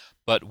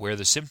 but where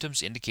the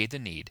symptoms indicate the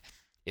need,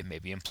 it may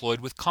be employed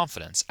with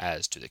confidence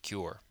as to the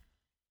cure.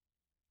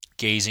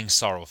 Gazing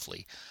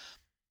sorrowfully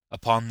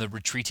upon the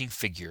retreating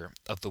figure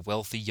of the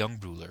wealthy young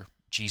ruler,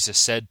 Jesus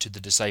said to the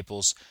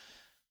disciples,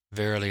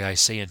 "Verily I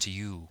say unto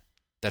you,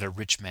 that a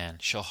rich man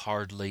shall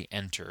hardly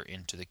enter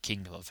into the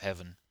kingdom of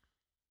heaven."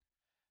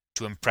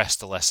 To impress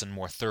the lesson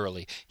more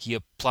thoroughly, he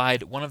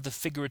applied one of the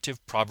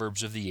figurative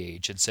proverbs of the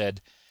age, and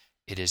said,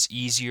 "It is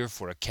easier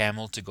for a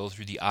camel to go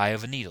through the eye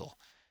of a needle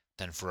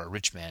than for a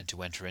rich man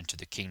to enter into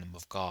the kingdom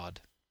of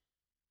God."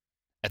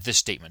 At this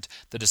statement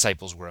the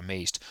disciples were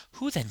amazed.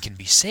 "Who then can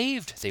be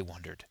saved?" they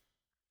wondered.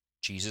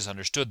 Jesus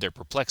understood their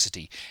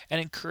perplexity,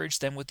 and encouraged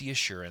them with the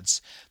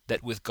assurance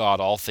that with God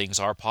all things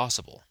are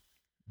possible.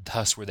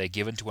 Thus were they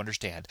given to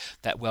understand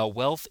that while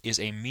wealth is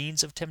a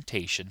means of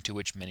temptation to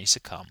which many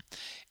succumb,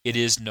 it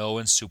is no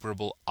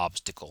insuperable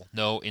obstacle,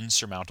 no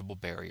insurmountable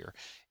barrier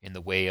in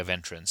the way of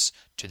entrance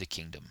to the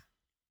kingdom.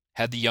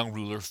 Had the young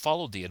ruler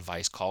followed the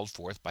advice called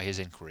forth by his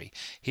inquiry,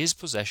 his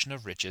possession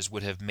of riches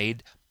would have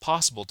made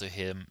possible to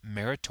him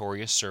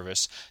meritorious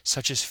service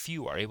such as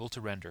few are able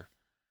to render.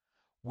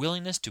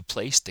 Willingness to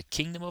place the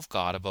kingdom of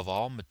God above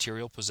all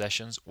material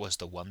possessions was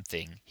the one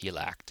thing he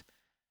lacked.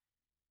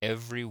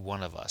 Every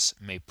one of us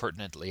may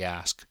pertinently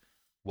ask,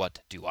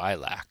 "What do I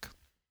lack?"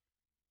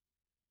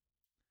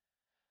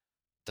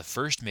 The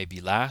first may be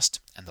last,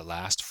 and the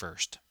last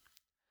first.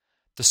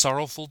 The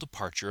sorrowful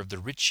departure of the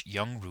rich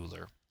young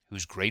ruler,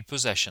 whose great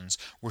possessions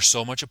were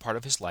so much a part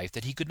of his life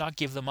that he could not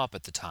give them up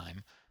at the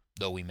time,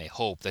 though we may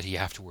hope that he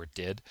afterward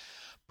did,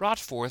 brought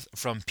forth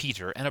from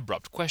Peter an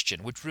abrupt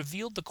question, which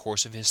revealed the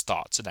course of his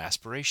thoughts and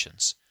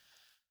aspirations.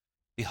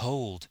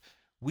 "Behold,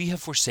 we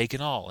have forsaken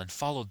all, and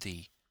followed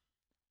thee.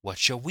 What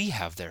shall we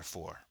have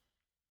therefore?"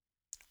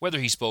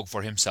 Whether he spoke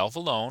for himself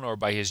alone, or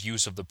by his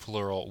use of the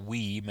plural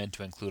 "we," meant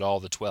to include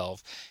all the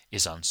 12,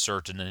 is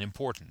uncertain and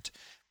important.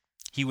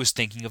 He was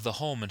thinking of the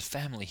home and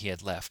family he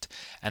had left,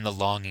 and the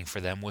longing for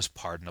them was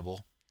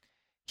pardonable.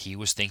 He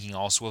was thinking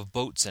also of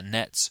boats and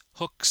nets,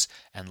 hooks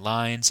and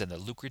lines, and the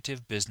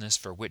lucrative business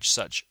for which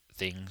such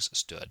things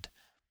stood.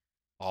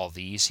 All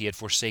these he had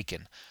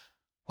forsaken.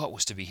 What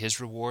was to be his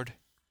reward?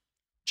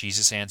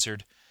 Jesus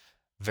answered,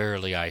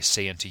 "Verily I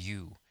say unto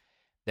you,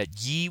 that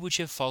ye which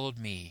have followed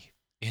me,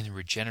 in the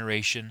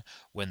regeneration,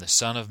 when the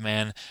Son of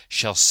Man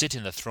shall sit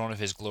in the throne of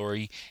his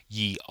glory,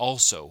 ye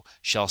also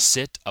shall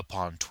sit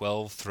upon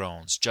 12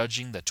 thrones,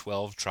 judging the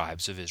 12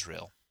 tribes of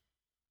Israel."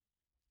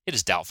 It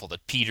is doubtful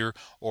that Peter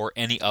or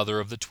any other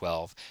of the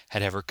 12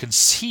 had ever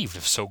conceived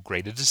of so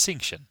great a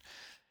distinction.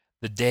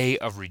 The day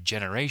of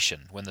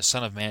regeneration, when the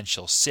Son of Man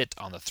shall sit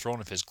on the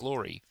throne of his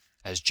glory,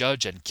 as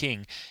judge and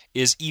king,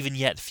 is even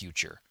yet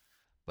future.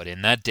 But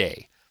in that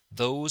day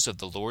Those of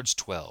the Lord's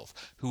 12,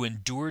 who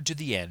endured to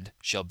the end,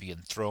 shall be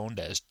enthroned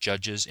as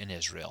judges in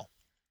Israel.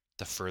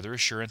 The further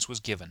assurance was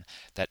given,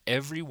 that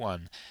every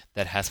one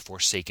that hath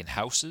forsaken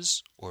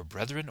houses, or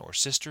brethren, or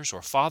sisters,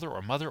 or father,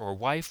 or mother, or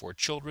wife, or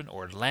children,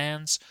 or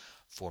lands,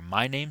 for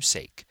my name's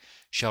sake,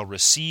 shall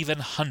receive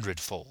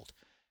 100-fold,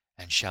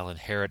 and shall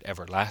inherit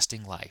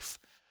everlasting life.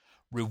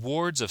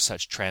 Rewards of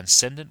such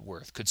transcendent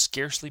worth could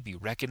scarcely be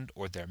reckoned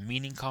or their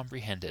meaning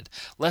comprehended,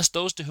 lest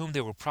those to whom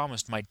they were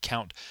promised might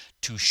count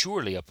too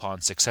surely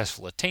upon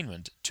successful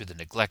attainment to the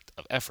neglect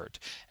of effort,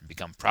 and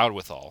become proud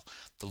withal.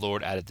 The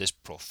Lord added this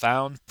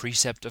profound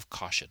precept of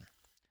caution.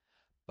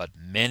 But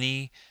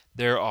many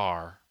there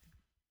are,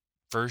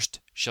 first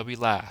shall be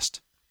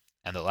last,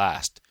 and the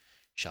last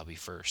shall be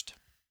first.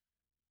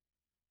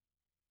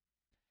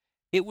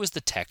 It was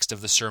the text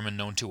of the sermon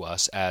known to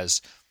us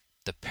as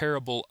the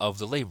parable of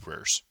the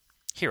laborers.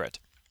 Hear it.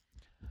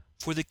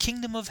 For the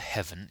kingdom of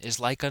heaven is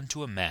like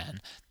unto a man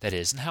that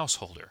is an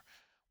householder,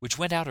 which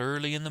went out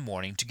early in the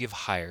morning to give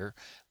hire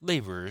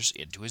laborers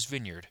into his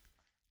vineyard.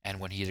 And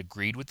when he had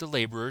agreed with the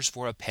laborers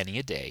for a penny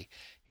a day,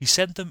 he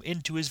sent them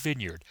into his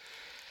vineyard.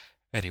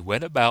 And he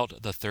went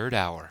about the third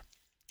hour,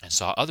 and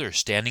saw others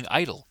standing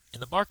idle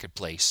in the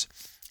marketplace,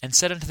 and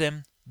said unto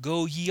them,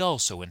 Go ye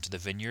also into the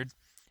vineyard,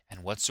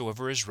 and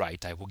whatsoever is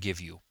right I will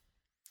give you.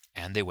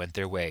 And they went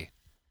their way.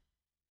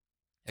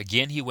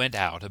 Again he went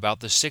out about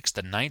the 6th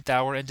and 9th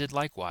hour, and did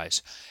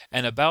likewise.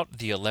 And about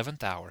the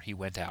 11th hour he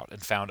went out,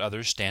 and found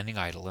others standing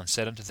idle, and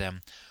said unto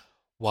them,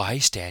 Why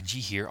stand ye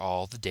here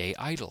all the day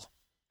idle?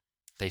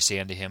 They say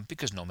unto him,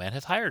 Because no man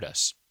hath hired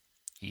us.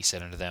 He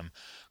said unto them,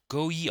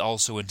 Go ye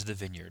also into the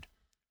vineyard,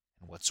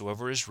 and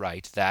whatsoever is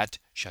right, that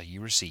shall ye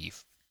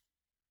receive.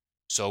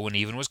 So when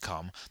even was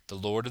come, the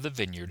Lord of the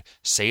vineyard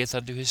saith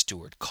unto his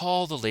steward,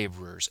 Call the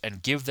laborers,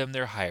 and give them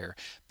their hire,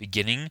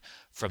 beginning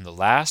from the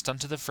last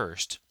unto the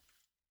first.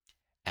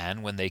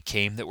 And when they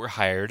came that were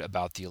hired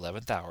about the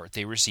 11th hour,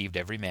 they received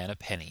every man a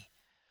penny.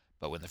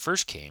 But when the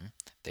first came,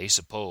 they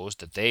supposed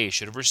that they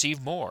should have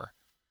received more.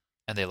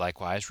 And they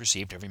likewise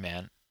received every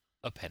man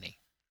a penny.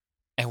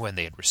 And when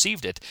they had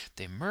received it,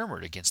 they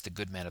murmured against the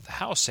good man of the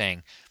house,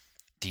 saying,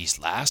 These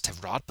last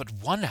have wrought but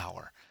 1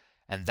 hour,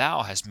 and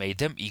thou hast made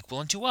them equal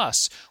unto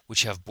us,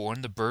 which have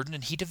borne the burden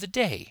and heat of the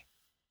day.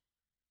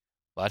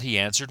 But he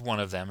answered one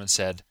of them, and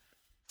said,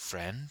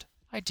 Friend,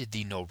 I did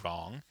thee no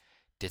wrong.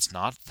 Didst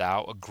not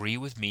thou agree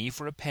with me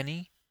for a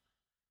penny?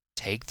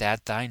 Take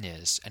that thine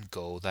is, and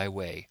go thy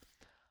way.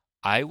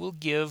 I will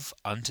give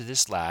unto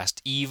this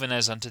last, even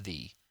as unto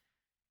thee.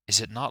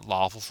 Is it not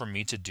lawful for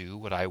me to do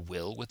what I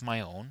will with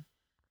my own?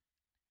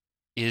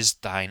 Is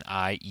thine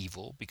eye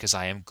evil, because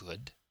I am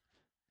good?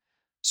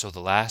 So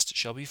the last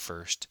shall be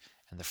first,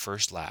 and the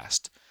first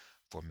last.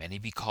 For many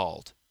be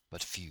called,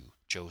 but few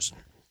chosen.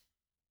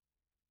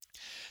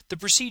 The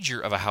procedure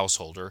of a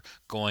householder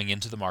going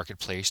into the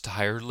marketplace to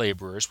hire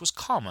laborers was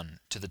common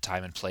to the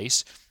time and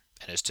place,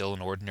 and is still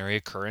an ordinary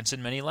occurrence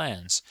in many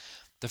lands.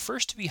 The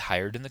first to be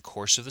hired in the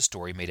course of the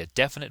story made a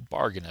definite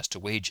bargain as to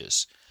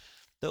wages.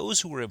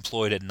 Those who were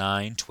employed at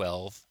 9,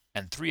 12,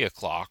 and 3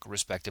 o'clock,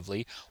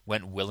 respectively,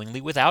 went willingly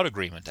without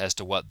agreement as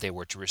to what they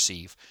were to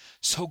receive.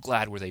 So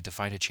glad were they to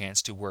find a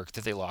chance to work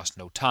that they lost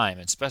no time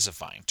in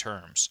specifying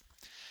terms.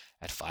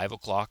 At 5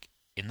 o'clock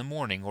in the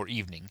morning or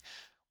evening,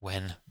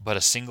 when but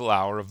a single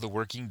hour of the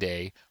working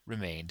day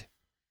remained,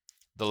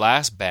 the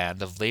last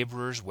band of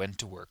laborers went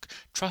to work,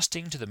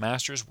 trusting to the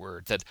master's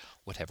word that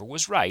whatever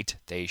was right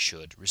they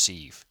should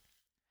receive.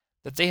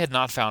 That they had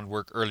not found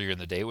work earlier in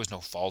the day was no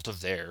fault of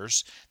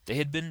theirs. They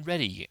had been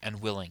ready and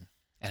willing,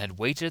 and had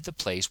waited at the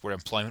place where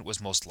employment was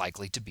most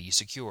likely to be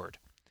secured.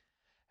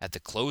 At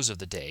the close of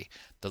the day,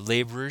 the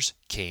laborers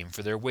came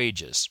for their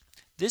wages.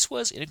 This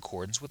was in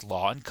accordance with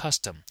law and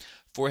custom,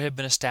 for it had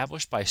been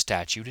established by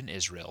statute in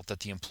Israel that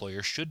the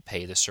employer should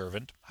pay the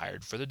servant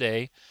hired for the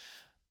day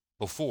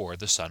before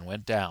the sun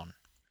went down.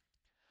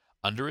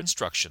 Under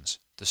instructions,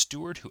 the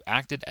steward who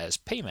acted as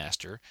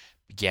paymaster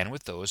began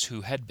with those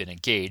who had been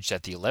engaged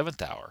at the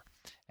 11th hour,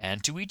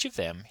 and to each of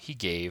them he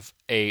gave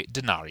a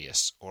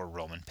denarius, or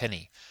Roman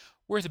penny,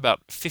 worth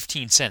about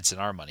 15 cents in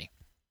our money,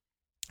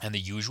 and the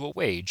usual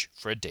wage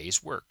for a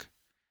day's work.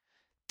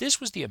 This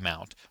was the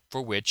amount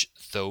for which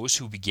those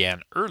who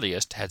began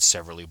earliest had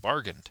severally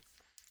bargained.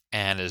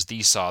 And as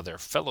these saw their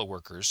fellow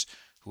workers,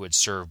 who had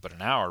served but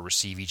an hour,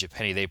 receive each a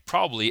penny, they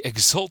probably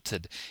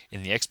exulted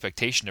in the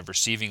expectation of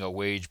receiving a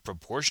wage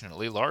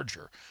proportionately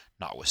larger,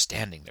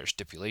 notwithstanding their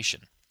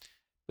stipulation.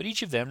 But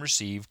each of them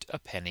received a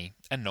penny,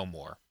 and no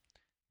more.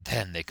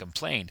 Then they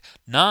complained,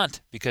 not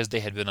because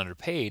they had been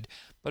underpaid,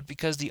 but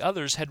because the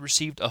others had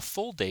received a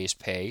full day's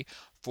pay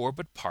for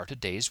but part a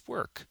day's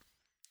work.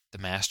 The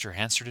master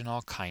answered in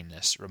all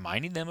kindness,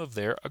 reminding them of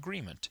their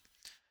agreement.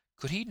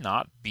 Could he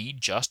not be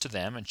just to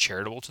them and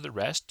charitable to the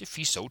rest, if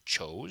he so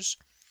chose?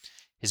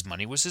 His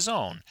money was his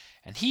own,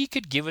 and he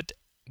could give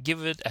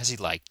it as he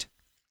liked.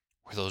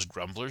 Were those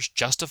grumblers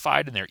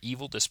justified in their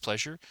evil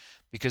displeasure,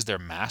 because their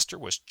master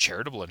was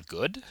charitable and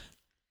good?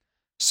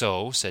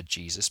 So, said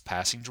Jesus,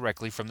 passing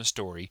directly from the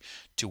story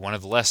to one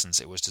of the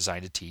lessons it was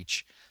designed to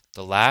teach,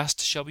 The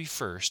last shall be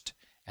first,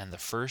 and the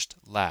first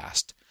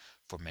last,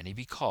 for many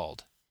be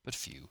called, but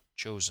few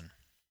chosen.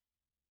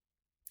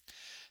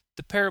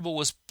 The parable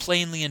was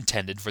plainly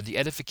intended for the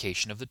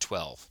edification of the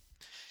 12.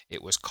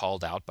 It was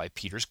called out by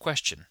Peter's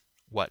question,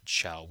 "What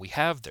shall we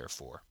have,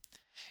 therefore?"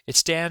 It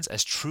stands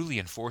as truly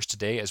in force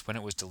today as when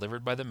it was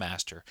delivered by the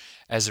Master,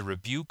 as a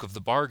rebuke of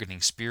the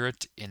bargaining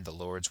spirit in the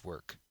Lord's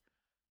work.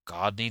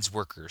 God needs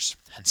workers,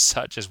 and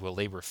such as will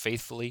labor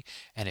faithfully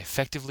and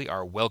effectively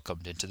are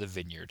welcomed into the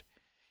vineyard.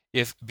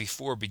 If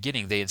before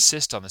beginning they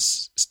insist on the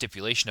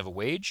stipulation of a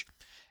wage,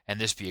 and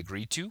this be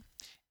agreed to,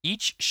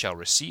 each shall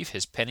receive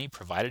his penny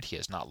provided he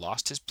has not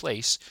lost his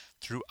place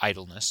through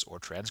idleness or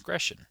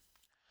transgression.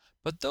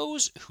 But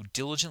those who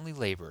diligently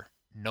labor,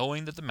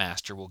 knowing that the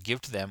Master will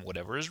give to them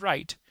whatever is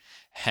right,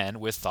 and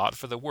with thought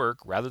for the work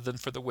rather than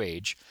for the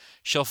wage,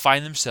 shall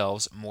find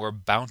themselves more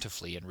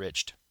bountifully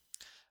enriched.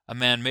 A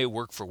man may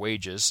work for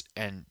wages,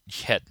 and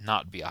yet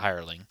not be a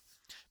hireling.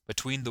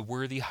 Between the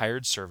worthy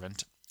hired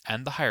servant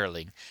and the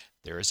hireling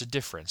there is a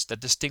difference that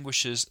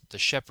distinguishes the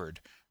shepherd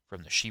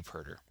from the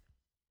sheepherder.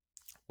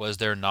 Was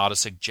there not a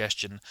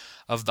suggestion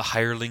of the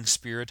hireling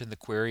spirit in the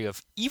query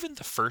of even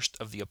the first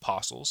of the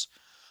apostles?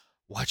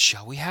 What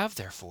shall we have,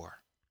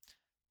 therefore?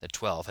 The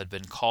 12 had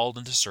been called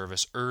into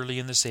service early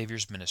in the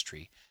Saviour's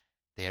ministry.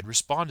 They had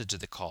responded to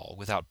the call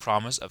without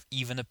promise of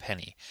even a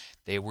penny.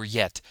 They were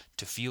yet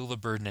to feel the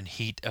burden and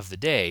heat of the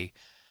day,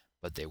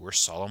 but they were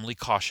solemnly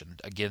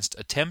cautioned against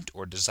attempt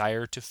or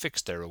desire to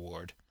fix their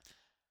reward.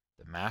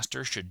 The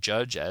Master should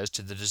judge as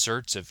to the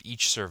deserts of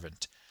each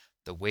servant.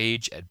 The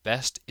wage at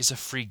best is a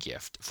free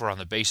gift, for on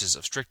the basis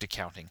of strict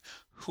accounting,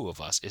 who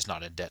of us is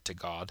not in debt to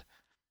God?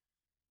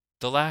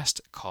 The last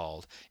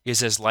called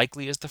is as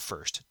likely as the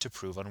first to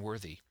prove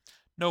unworthy.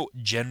 No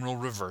general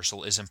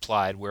reversal is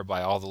implied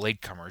whereby all the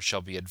latecomers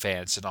shall be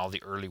advanced and all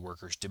the early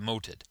workers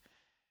demoted.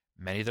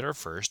 Many that are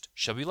first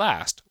shall be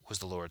last, was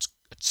the Lord's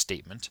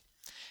statement,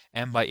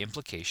 and by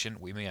implication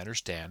we may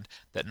understand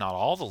that not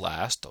all the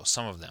last, though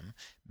some of them,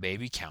 may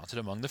be counted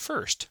among the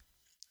first.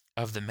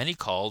 Of the many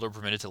called or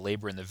permitted to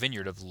labor in the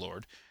vineyard of the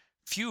Lord,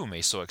 few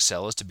may so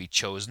excel as to be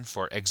chosen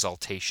for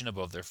exaltation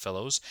above their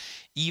fellows.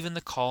 Even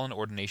the call and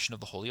ordination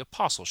of the holy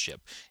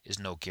apostleship is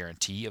no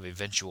guarantee of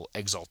eventual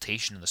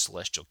exaltation in the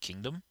celestial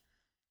kingdom.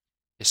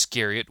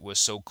 Iscariot was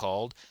so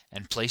called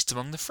and placed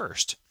among the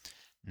first.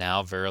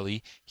 Now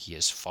verily he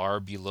is far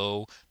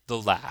below the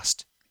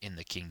last in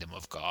the kingdom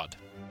of God.